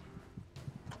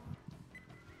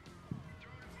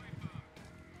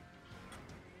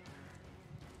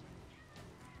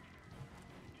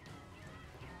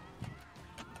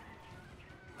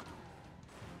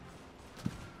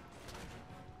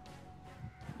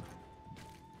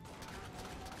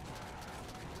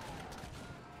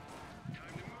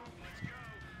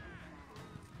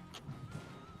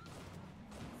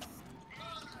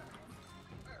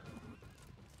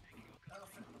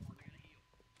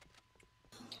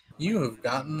 You have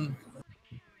gotten...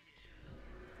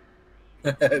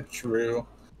 True.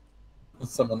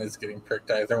 Someone is getting pricked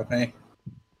either way.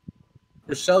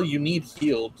 Rochelle, you need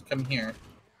healed. Come here.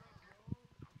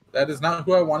 That is not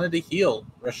who I wanted to heal.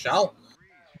 Rochelle.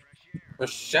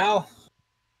 Rochelle.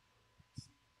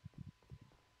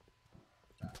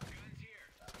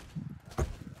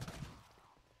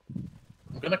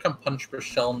 I'm gonna come punch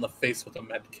Rochelle in the face with a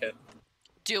med kit.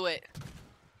 Do it.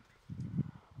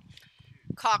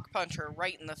 Cock punch her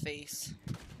right in the face.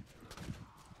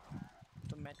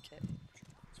 The medkit.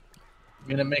 I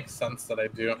mean, it makes sense that I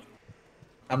do.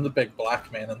 I'm the big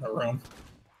black man in the room.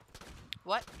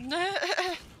 What?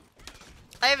 I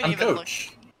haven't I'm even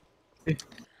Coach. looked.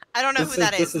 I don't know who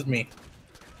that This is. is me.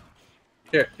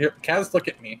 Here, Kaz, look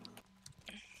at me.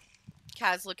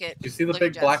 Kaz, look at. You see the look at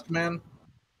big Jess. black man?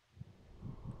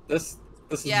 This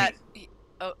is Yeah. me.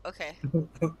 Oh, okay.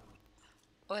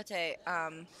 What a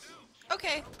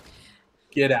Okay,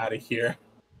 Get out of here.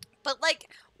 but like,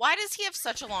 why does he have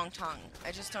such a long tongue?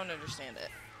 I just don't understand it.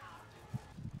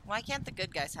 Why can't the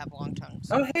good guys have long tongues?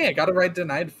 Oh, hey, I got a ride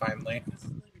denied finally.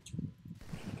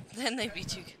 Then they'd be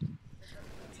too.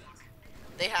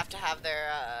 They have to have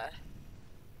their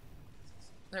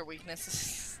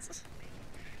weaknesses.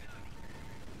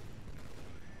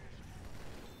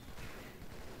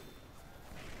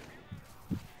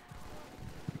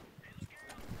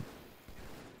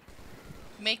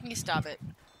 Make me stop it.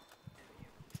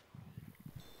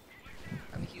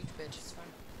 I'm a huge bitch, it's fine.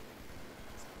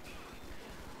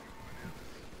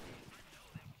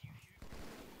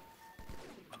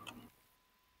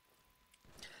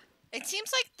 It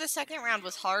seems like the second round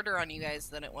was harder on you guys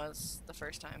than it was the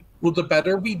first time. Well, the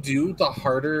better we do, the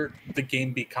harder the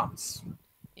game becomes.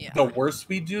 Yeah. The worse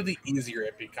we do, the easier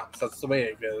it becomes. That's the way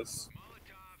it goes.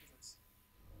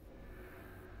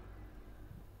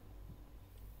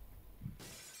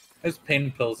 There's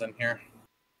pain pills in here.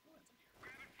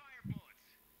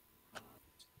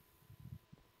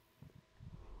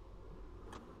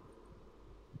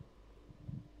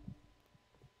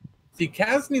 See,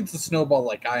 Kaz needs a snowball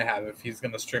like I have if he's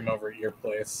going to stream over at your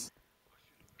place.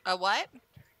 A what?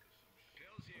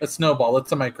 A snowball,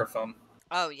 it's a microphone.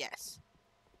 Oh, yes.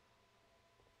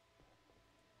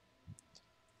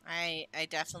 I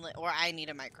definitely, or I need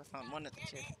a microphone, one of the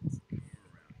two.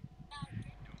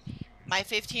 My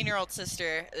 15-year-old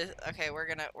sister, okay, we're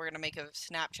gonna make a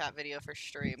Snapchat video for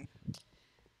stream.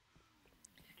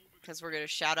 because we're gonna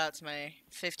shout out to my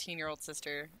 15-year-old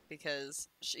sister because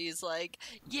she's like,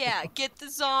 yeah, get the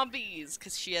zombies,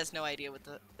 because she has no idea what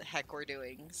the heck we're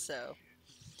doing. So,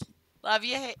 love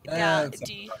you, yeah, That's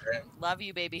D. alright. Love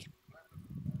you, baby.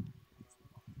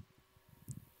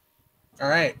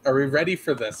 Alright, are we ready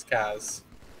for this, Kaz?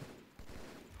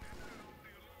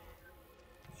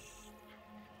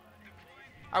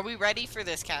 Are we ready for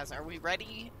this, Kaz? Are we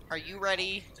ready? Are you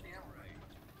ready?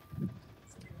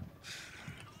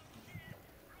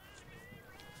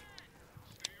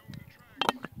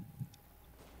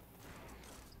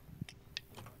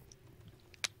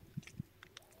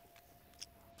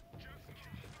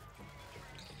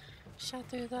 Shot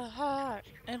through the heart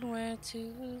and we're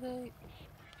too late.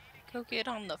 Go get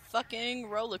on the fucking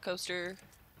roller coaster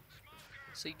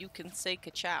so you can say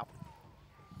ka-chow.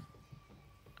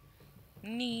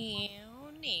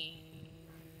 Neow, neow,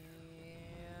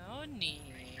 neow.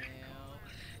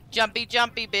 Jumpy,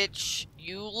 jumpy, bitch.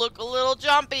 You look a little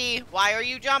jumpy. Why are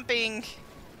you jumping?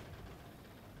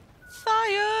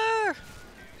 Fire!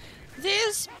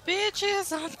 This bitch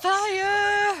is on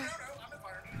fire!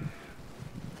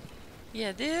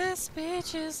 Yeah, this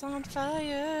bitch is on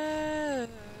fire.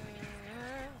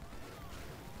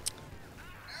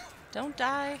 Don't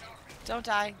die. Don't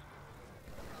die.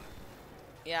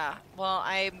 Yeah, well,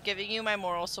 I'm giving you my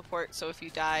moral support, so if you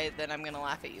die, then I'm gonna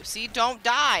laugh at you. See, don't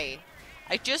die!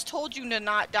 I just told you to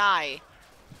not die.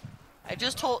 I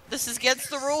just told- this is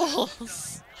against the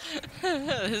rules.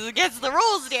 This is against the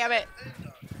rules, damn it!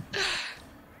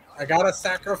 I gotta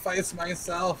sacrifice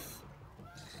myself.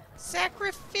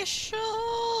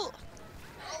 Sacrificial!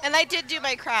 And I did do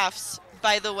my crafts,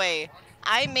 by the way.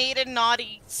 I made a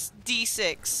naughty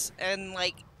D6, and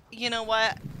like, you know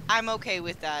what? I'm okay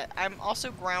with that. I'm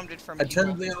also grounded from I people.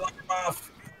 turned the alarm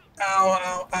off. Ow,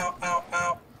 ow, ow, ow,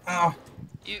 ow, ow.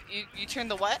 You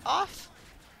turned the what off?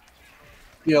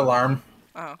 The alarm.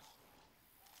 Oh.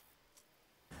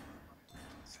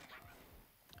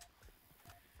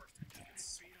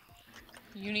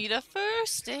 You need a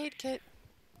first aid kit.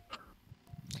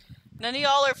 None of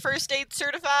y'all are first aid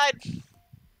certified.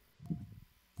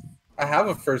 I have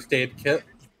a first aid kit.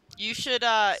 You should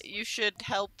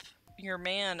help your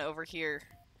man over here.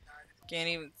 Can't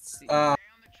even see. Oh.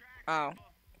 I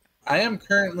am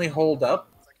currently holed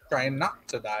up, trying not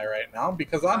to die right now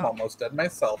because I'm almost dead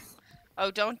myself.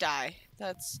 Oh, don't die.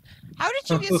 That's. How did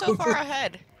you get so far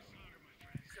ahead?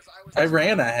 I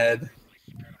ran ahead.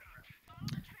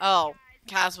 Oh,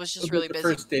 Kaz was just really The busy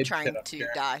first aid trying kit up to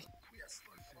here. die.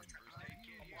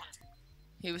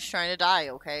 He was trying to die,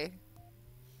 okay?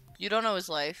 You don't know his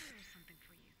life.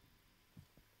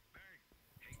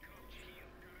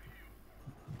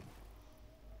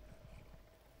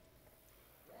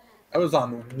 I was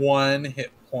on 1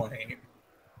 hit point.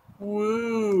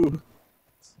 Woo!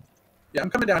 Yeah, I'm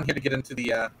coming down here to get into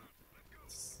the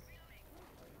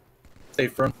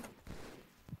safe room.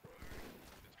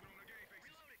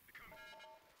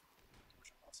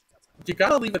 You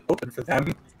gotta leave it open for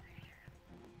them.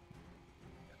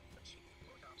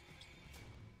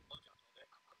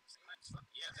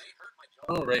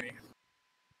 Alrighty.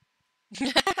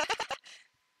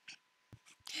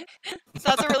 So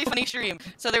that's a really funny stream.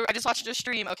 So I just watched a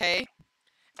stream, okay?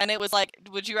 And it was like,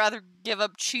 would you rather give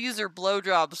up cheese or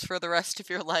blowjobs for the rest of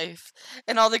your life?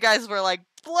 And all the guys were like,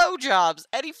 blowjobs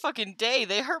any fucking day.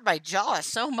 They hurt my jaw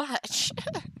so much.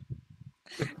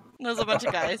 There's a bunch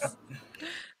of guys.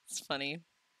 It's funny.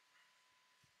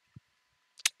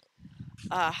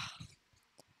 And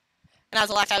as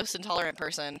a lactose intolerant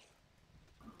person,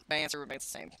 my answer remains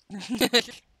the same.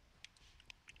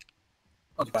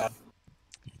 Not bad.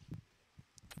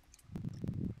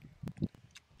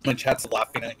 My chat's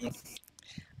laughing at you.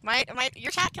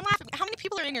 Your chat can laugh at me. How many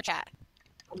people are in your chat?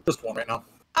 Just one right now.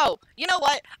 Oh, you know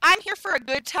what? I'm here for a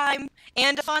good time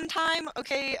and a fun time,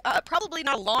 okay? Probably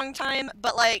not a long time,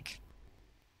 but like,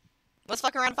 let's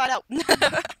fuck around and find out.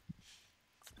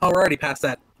 Oh, we're already past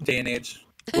that day and age.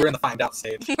 We're in the find out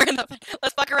stage.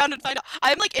 Let's fuck around and find out.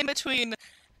 I'm like in between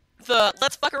the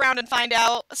let's fuck around and find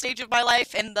out stage of my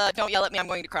life and the don't yell at me, I'm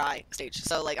going to cry stage.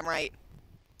 So like, I'm right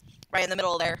in the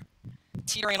middle there,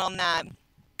 teetering on that.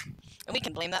 And we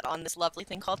can blame that on this lovely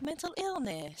thing called mental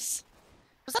illness.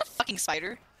 Was that a fucking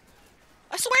spider?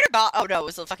 I swear to God. Oh no, it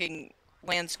was a fucking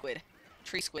land squid.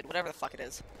 Tree squid, whatever the fuck it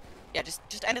is. Yeah, just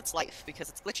end its life because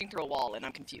it's glitching through a wall and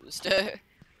I'm confused.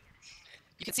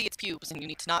 You can see its pubes and you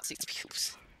need to not see its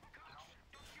pubes.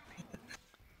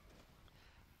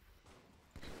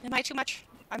 Am I too much?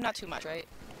 I'm not too much, right?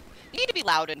 You need to be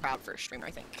loud and proud for a streamer,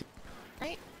 I think.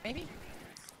 Right? Maybe?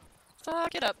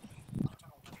 Fuck it up. I'm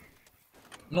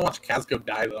gonna watch Kaz go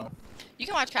die though. You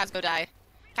can watch Kaz go die.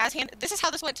 This is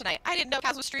how this went tonight. I didn't know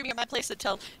Kaz was streaming at my place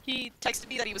until he texted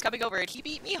me that he was coming over, and he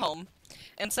beat me home.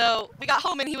 And so we got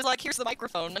home, and he was like, "Here's the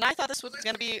microphone." And I thought this was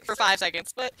gonna be for 5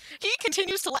 seconds, but he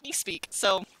continues to let me speak.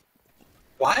 So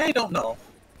Why? I don't know.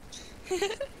 It's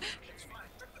fine.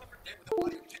 Rip it over dead with the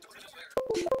body. Just don't touch his hair.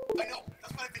 I know.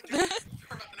 That's what I've been doing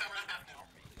for about an hour and a half now.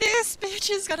 this bitch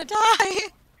is gonna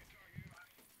die.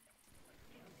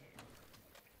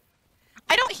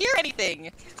 I don't hear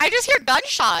anything. I just hear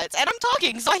gunshots, and I'm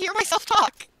talking, so I hear myself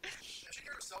talk. She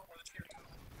hear herself more than she hears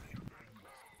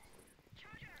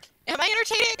you. Am I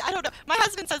entertaining? I don't know. My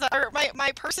husband says that, or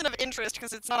my person of interest,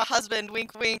 because it's not a husband,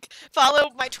 wink wink, follow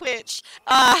my Twitch.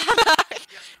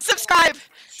 Subscribe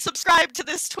to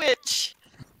this Twitch.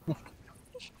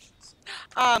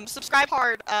 Subscribe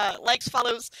hard, likes,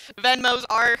 follows, Venmos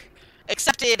are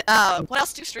accepted. What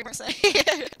else do streamers say?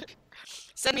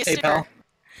 Send me a sticker. PayPal.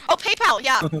 Oh, PayPal,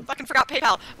 yeah, fucking forgot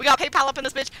PayPal. We got PayPal up in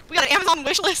this bitch. We got an Amazon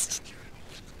wishlist.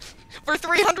 For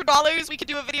 $300, we could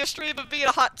do a video stream of me in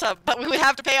a hot tub, but we would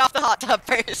have to pay off the hot tub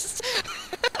first.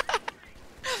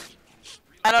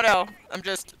 I don't know. I'm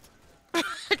just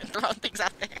throwing things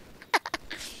out there.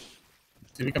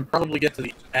 So we can probably get to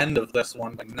the end of this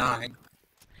one by 9.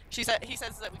 He says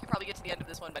that we could probably get to the end of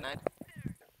this one by 9.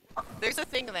 There's a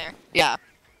thing there. Yeah.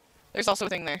 There's also a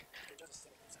thing there.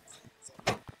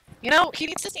 You know, he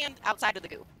needs to stand outside of the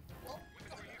goo.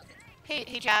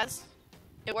 Hey, Jazz.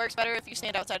 It works better if you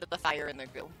stand outside of the fire in the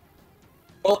goo.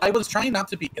 Well, I was trying not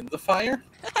to be in the fire.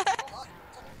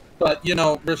 But, you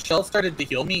know, Rochelle started to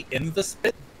heal me in the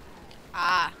spit.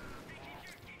 Light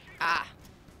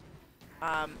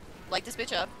this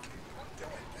bitch up.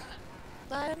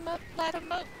 Light him up, light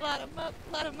him up, light him up,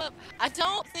 light him up. I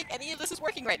don't think any of this is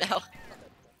working right now.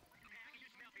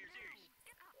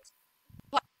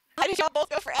 Why did y'all both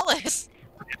go for Ellis?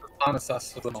 Honest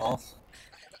us with them all.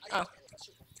 Oh.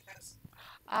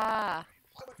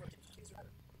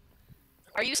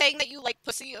 Are you saying that you like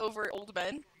pussy over old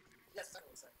men? Yes, that's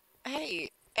what I'm saying.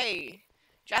 Hey.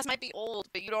 Jazz might be old,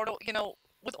 but you don't know, you know,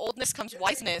 with oldness comes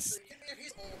wiseness. If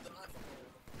he's old, then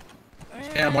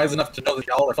I'm Yeah, I'm wise enough to know that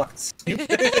y'all are fucking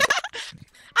stupid. I'm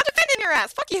defending your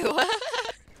ass. Fuck you.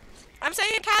 I'm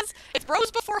saying, Kaz, it's bros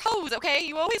before hoes, okay?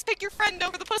 You always pick your friend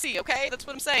over the pussy, okay? That's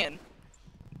what I'm saying.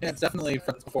 Yeah, it's definitely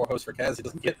friends before host for Kaz. He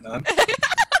doesn't get none.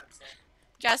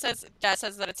 Jazz says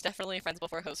that it's definitely friends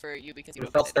before hoes for you because you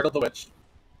Rochelle startled the witch.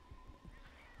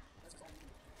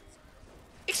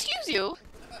 Excuse you?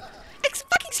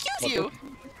 Fucking excuse you?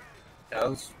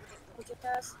 Kaz?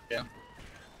 Yeah.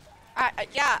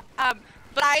 Yeah,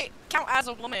 but I count as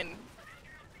a woman.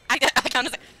 I count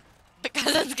as a...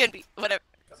 Because it's gonna be... Whatever.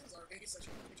 cousins are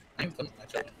asexual. I'm my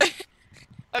children.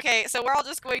 Okay, so we're all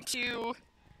just going to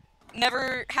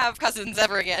never have cousins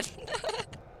ever again.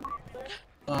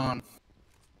 No,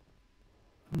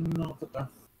 but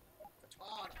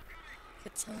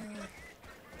Katana.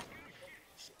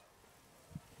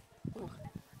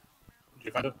 did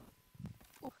you find it?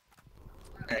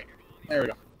 Alright, there we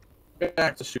go.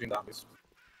 Back to shooting zombies.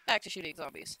 Back to shooting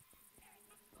zombies.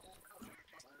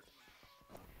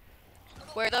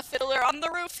 Where the fiddler on the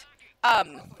roof?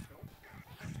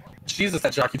 Jesus,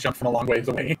 that jockey jumped from a long ways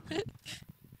away.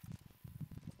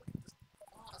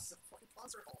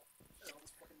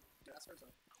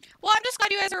 Well, I'm just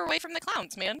glad you guys are away from the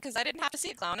clowns, man, because I didn't have to see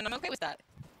a clown, and I'm okay with that.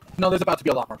 No, there's about to be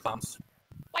a lot more clowns.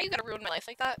 Why you gotta ruin my life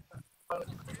like that?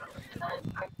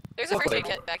 There's a first aid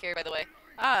kit back here, by the way.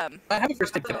 I have a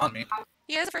first aid kit on me.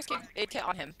 He has a first aid kit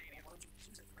on him.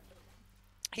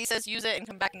 He says use it and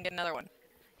come back and get another one.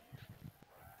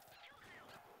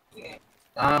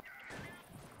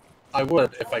 I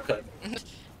would if I could.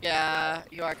 Yeah,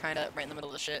 you are kind of right in the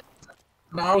middle of the shit.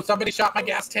 No, somebody shot my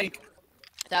gas tank.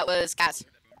 That was Kaz.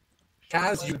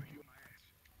 Kaz, you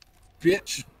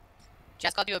bitch.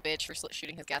 Jazz called you a bitch for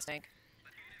shooting his gas tank.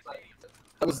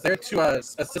 I was there to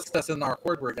assist us in our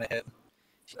horde we're gonna hit.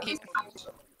 He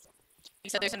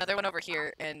said there's another one over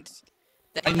here, and...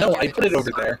 I know, I put it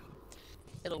over there.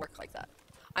 It'll work like that.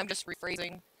 I'm just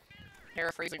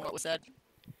paraphrasing what was said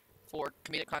for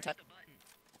comedic content.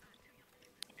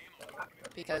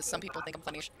 Because some people think I'm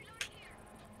funny.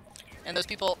 And those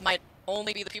people might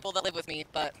only be the people that live with me,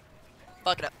 but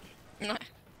fuck it up.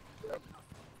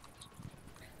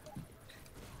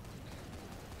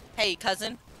 Hey,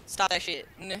 cousin, stop that shit.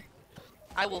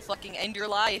 I will fucking end your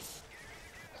life.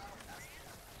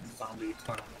 Zombie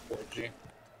clown orgy.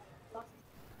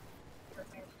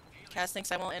 Kaz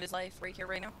thinks I won't end his life right here,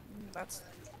 right now.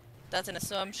 That's an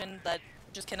assumption that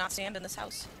just cannot stand in this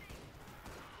house.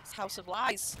 This house of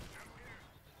lies.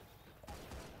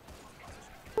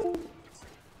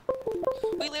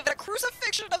 We live in a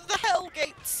crucifixion of the hell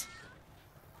gates.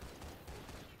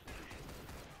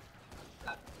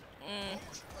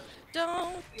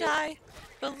 Don't die.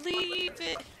 Believe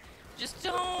it. Just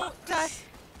don't die.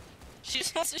 She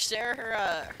just wants to share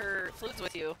her fluids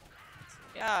with you.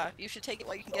 Yeah, you should take it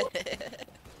while you can get it.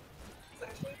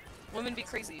 Women be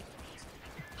crazy.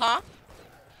 Huh?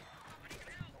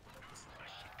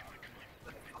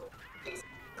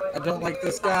 I don't like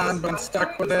this gun, but I'm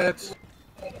stuck with it.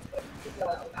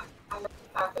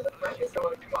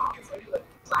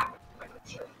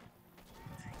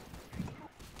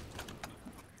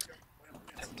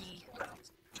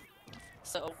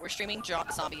 So we're streaming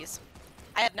zombies.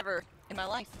 I had never in my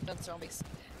life done zombies,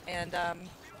 and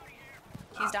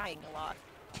he's dying a lot.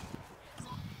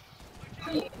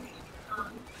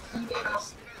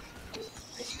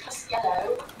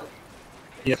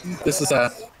 Yep, this is a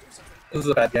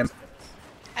bad game.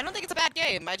 I don't think it's a bad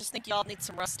game. I just think y'all need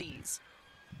some rusties.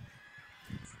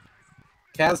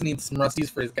 Kaz needs some rusties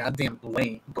for his goddamn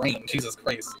brain. Jesus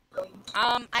Christ.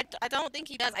 I don't think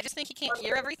he does. I just think he can't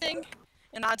hear everything.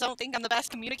 And I don't think I'm the best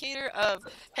communicator of,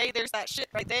 hey, there's that shit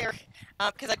right there.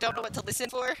 Because I don't know what to listen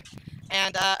for.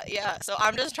 And, yeah, so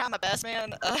I'm just trying my best,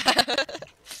 man.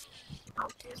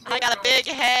 I got a big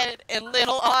head and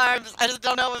little arms. I just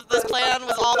don't know if this plan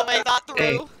was all the way thought through.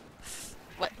 Hey.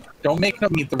 What? Don't make no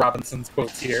Meet the Robinsons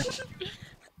quotes here.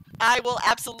 I will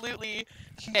absolutely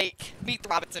make Meet the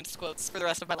Robinsons quotes for the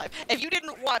rest of my life. If you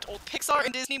didn't want old Pixar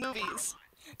and Disney movies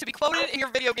to be quoted in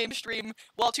your video game stream,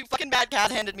 well, too fucking bad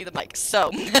Cat handed me the mic,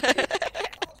 so.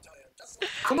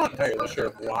 I'm not entirely sure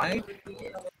why.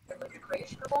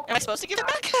 Am I supposed to give it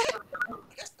back? I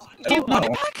Do you don't want it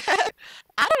know. back?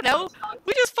 I don't know.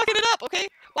 We just fucking it up, okay?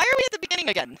 Why are we at the beginning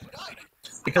again?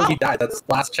 Because he died. That's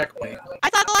the last checkpoint. I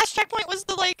thought the last checkpoint was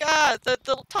the, like,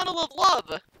 the Tunnel of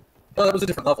Love. Oh, that was a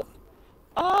different level.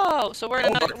 Oh, so we're in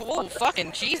another. Whoa,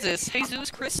 fucking Jesus.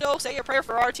 Jesus Christo, say a prayer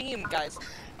for our team, guys.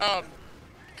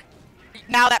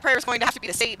 Now that prayer is going to have to be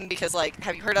to Satan because, like,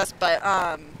 have you heard us? But,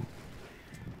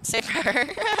 say a prayer.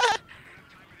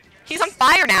 He's on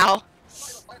fire now.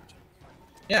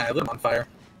 Yeah, I lit him on fire.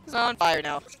 He's on fire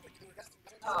now.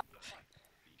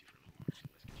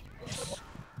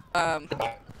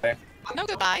 Goodbye. No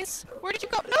goodbyes. Where did you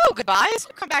go? No goodbyes.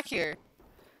 Come back here.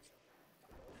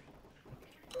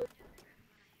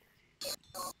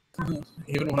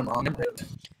 Even when I'm wrong, I'm right.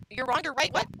 You're wrong. You're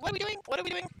right. What? What are we doing? What are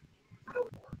we doing?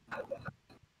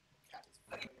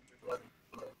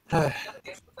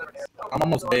 I'm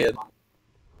almost dead.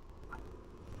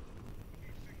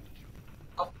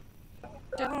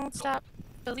 Don't stop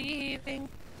believing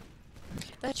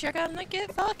that you're gonna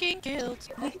get fucking killed.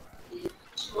 What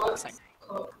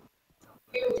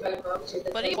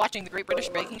are you watching? The Great British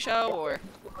Baking Show or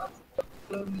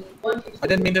I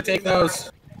didn't mean to take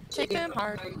those. Take Them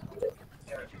Hard?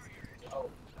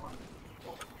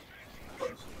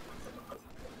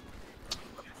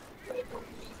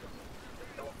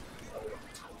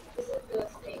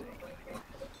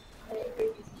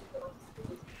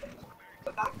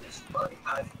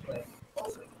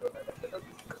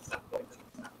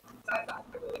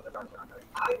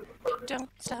 Don't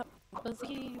stop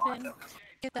believing.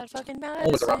 Get that fucking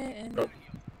Always around. medicine. Go.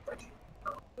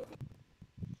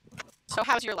 So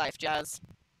how's your life, Jazz?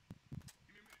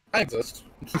 I exist.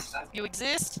 You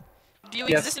exist? Do you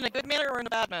Yes. exist in a good manner or in a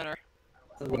bad manner?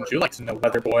 Wouldn't you like to know,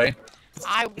 Weather Boy?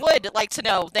 I would like to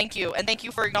know. Thank you. And thank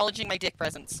you for acknowledging my dick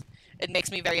presence. It makes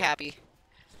me very happy.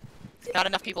 Not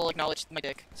enough people acknowledge my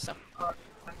dick, so.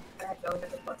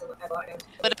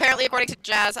 But apparently, according to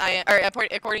Jazz,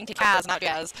 according to Kaz, not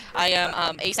Jazz, I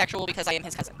am asexual because I am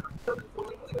his cousin.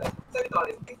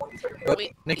 That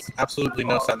Wait. makes absolutely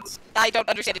no sense. I don't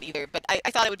understand it either, but I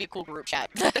thought it would be a cool group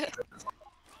chat.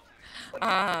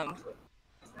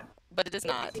 But it is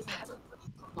not.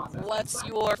 What's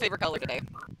your favorite color today?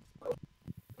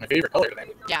 My favorite color today.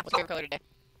 Yeah, what's your favorite color today?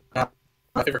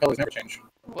 My favorite colors never change.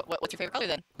 What's your favorite color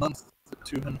then? Months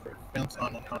to him for bounce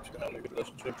on and how to have a good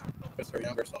relationship with her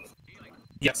younger self.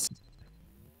 Yes.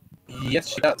 Yes,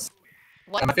 she does.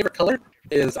 What? And my favorite color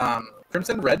is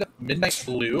crimson, red, midnight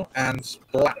blue, and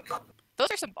black.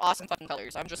 Those are some awesome fucking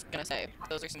colors. I'm just gonna say,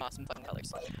 those are some awesome fucking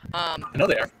colors. I know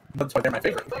they are. That's why they're my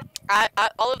favorite.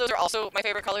 All of those are also my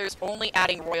favorite colors, only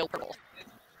adding royal purple.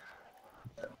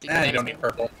 You don't need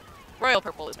purple. Royal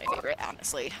purple is my favorite,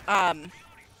 honestly.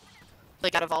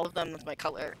 Like out of all of them, that's my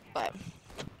color, but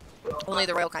only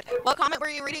the royal kind. What comment were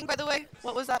you reading, by the way?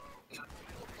 What was that?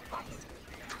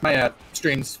 My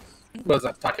streams was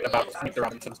talking about Meet the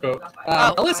Robinsons quote.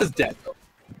 Oh. Ellis is dead.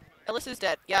 Ellis is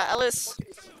dead. Yeah, Ellis.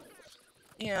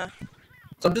 Yeah.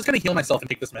 So I'm just gonna heal myself and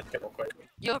take this med kit real quick.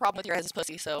 You have a problem with your guys'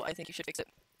 pussy, so I think you should fix it.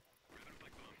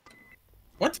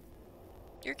 What?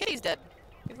 Your kitty's dead.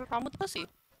 You have a problem with the pussy.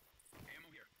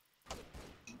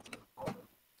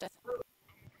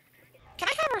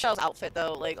 Rochelle's outfit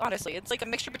though. Like honestly, it's like a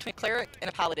mixture between a cleric and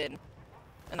a paladin,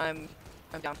 and I'm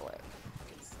down for it.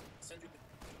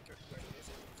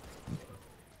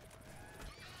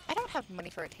 I don't have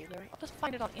money for a tailor. I'll just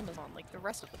find it on Amazon like the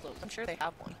rest of the clothes. I'm sure they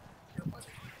have one.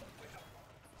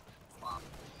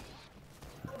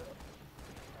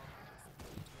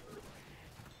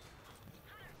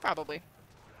 Probably.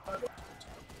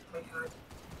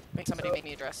 Make somebody make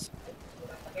me a dress.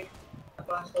 I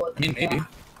mean, maybe.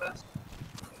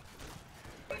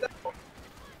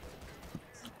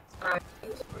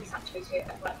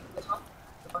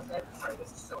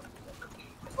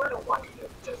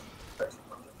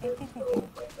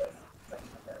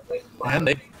 And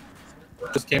they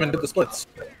just came and did the splits.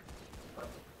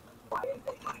 I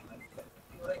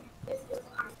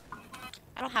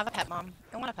don't have a pet mom.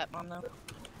 I want a pet mom though.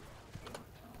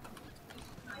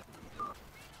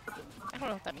 I don't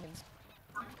know what that means.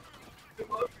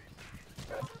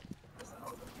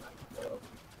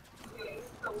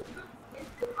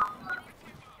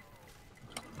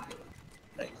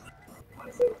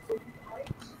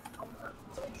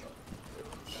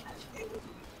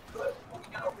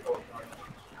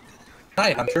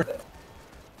 Hi, Hunter.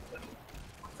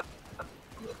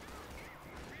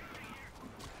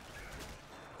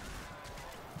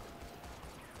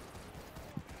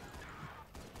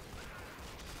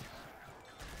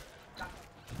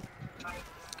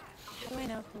 How do I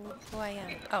know who I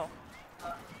am? Oh.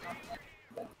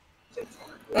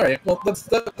 All right. Well,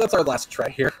 that's our last try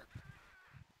here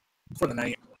for the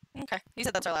night. Okay. You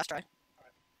said that's our last try.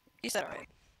 You said alright.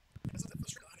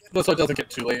 So it doesn't get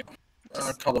too late.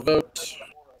 Call a vote.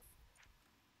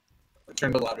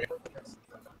 Return to lobby.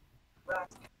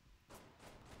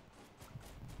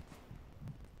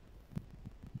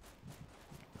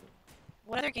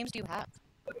 What other games do you have?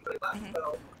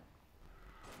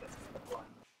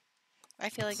 I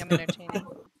feel like I'm entertaining.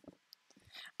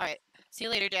 Alright. See you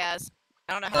later, Jazz.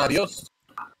 I don't know how Adios.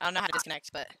 I don't know how to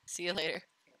disconnect, but see you later.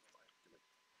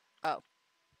 Oh.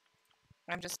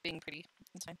 I'm just being pretty.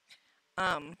 It's fine.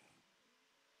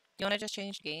 You wanna just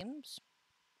change games?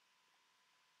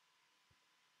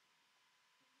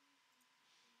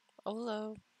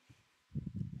 Hello.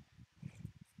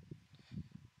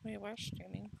 Wait, we're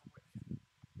streaming.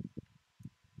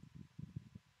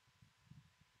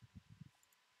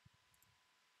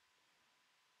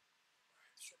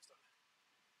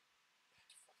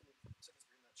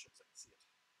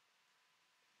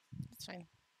 It's fine.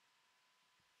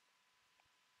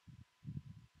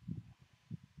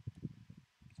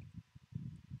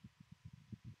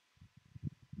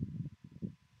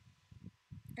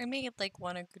 I made like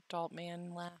one adult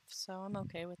man laugh, so I'm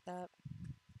okay with that.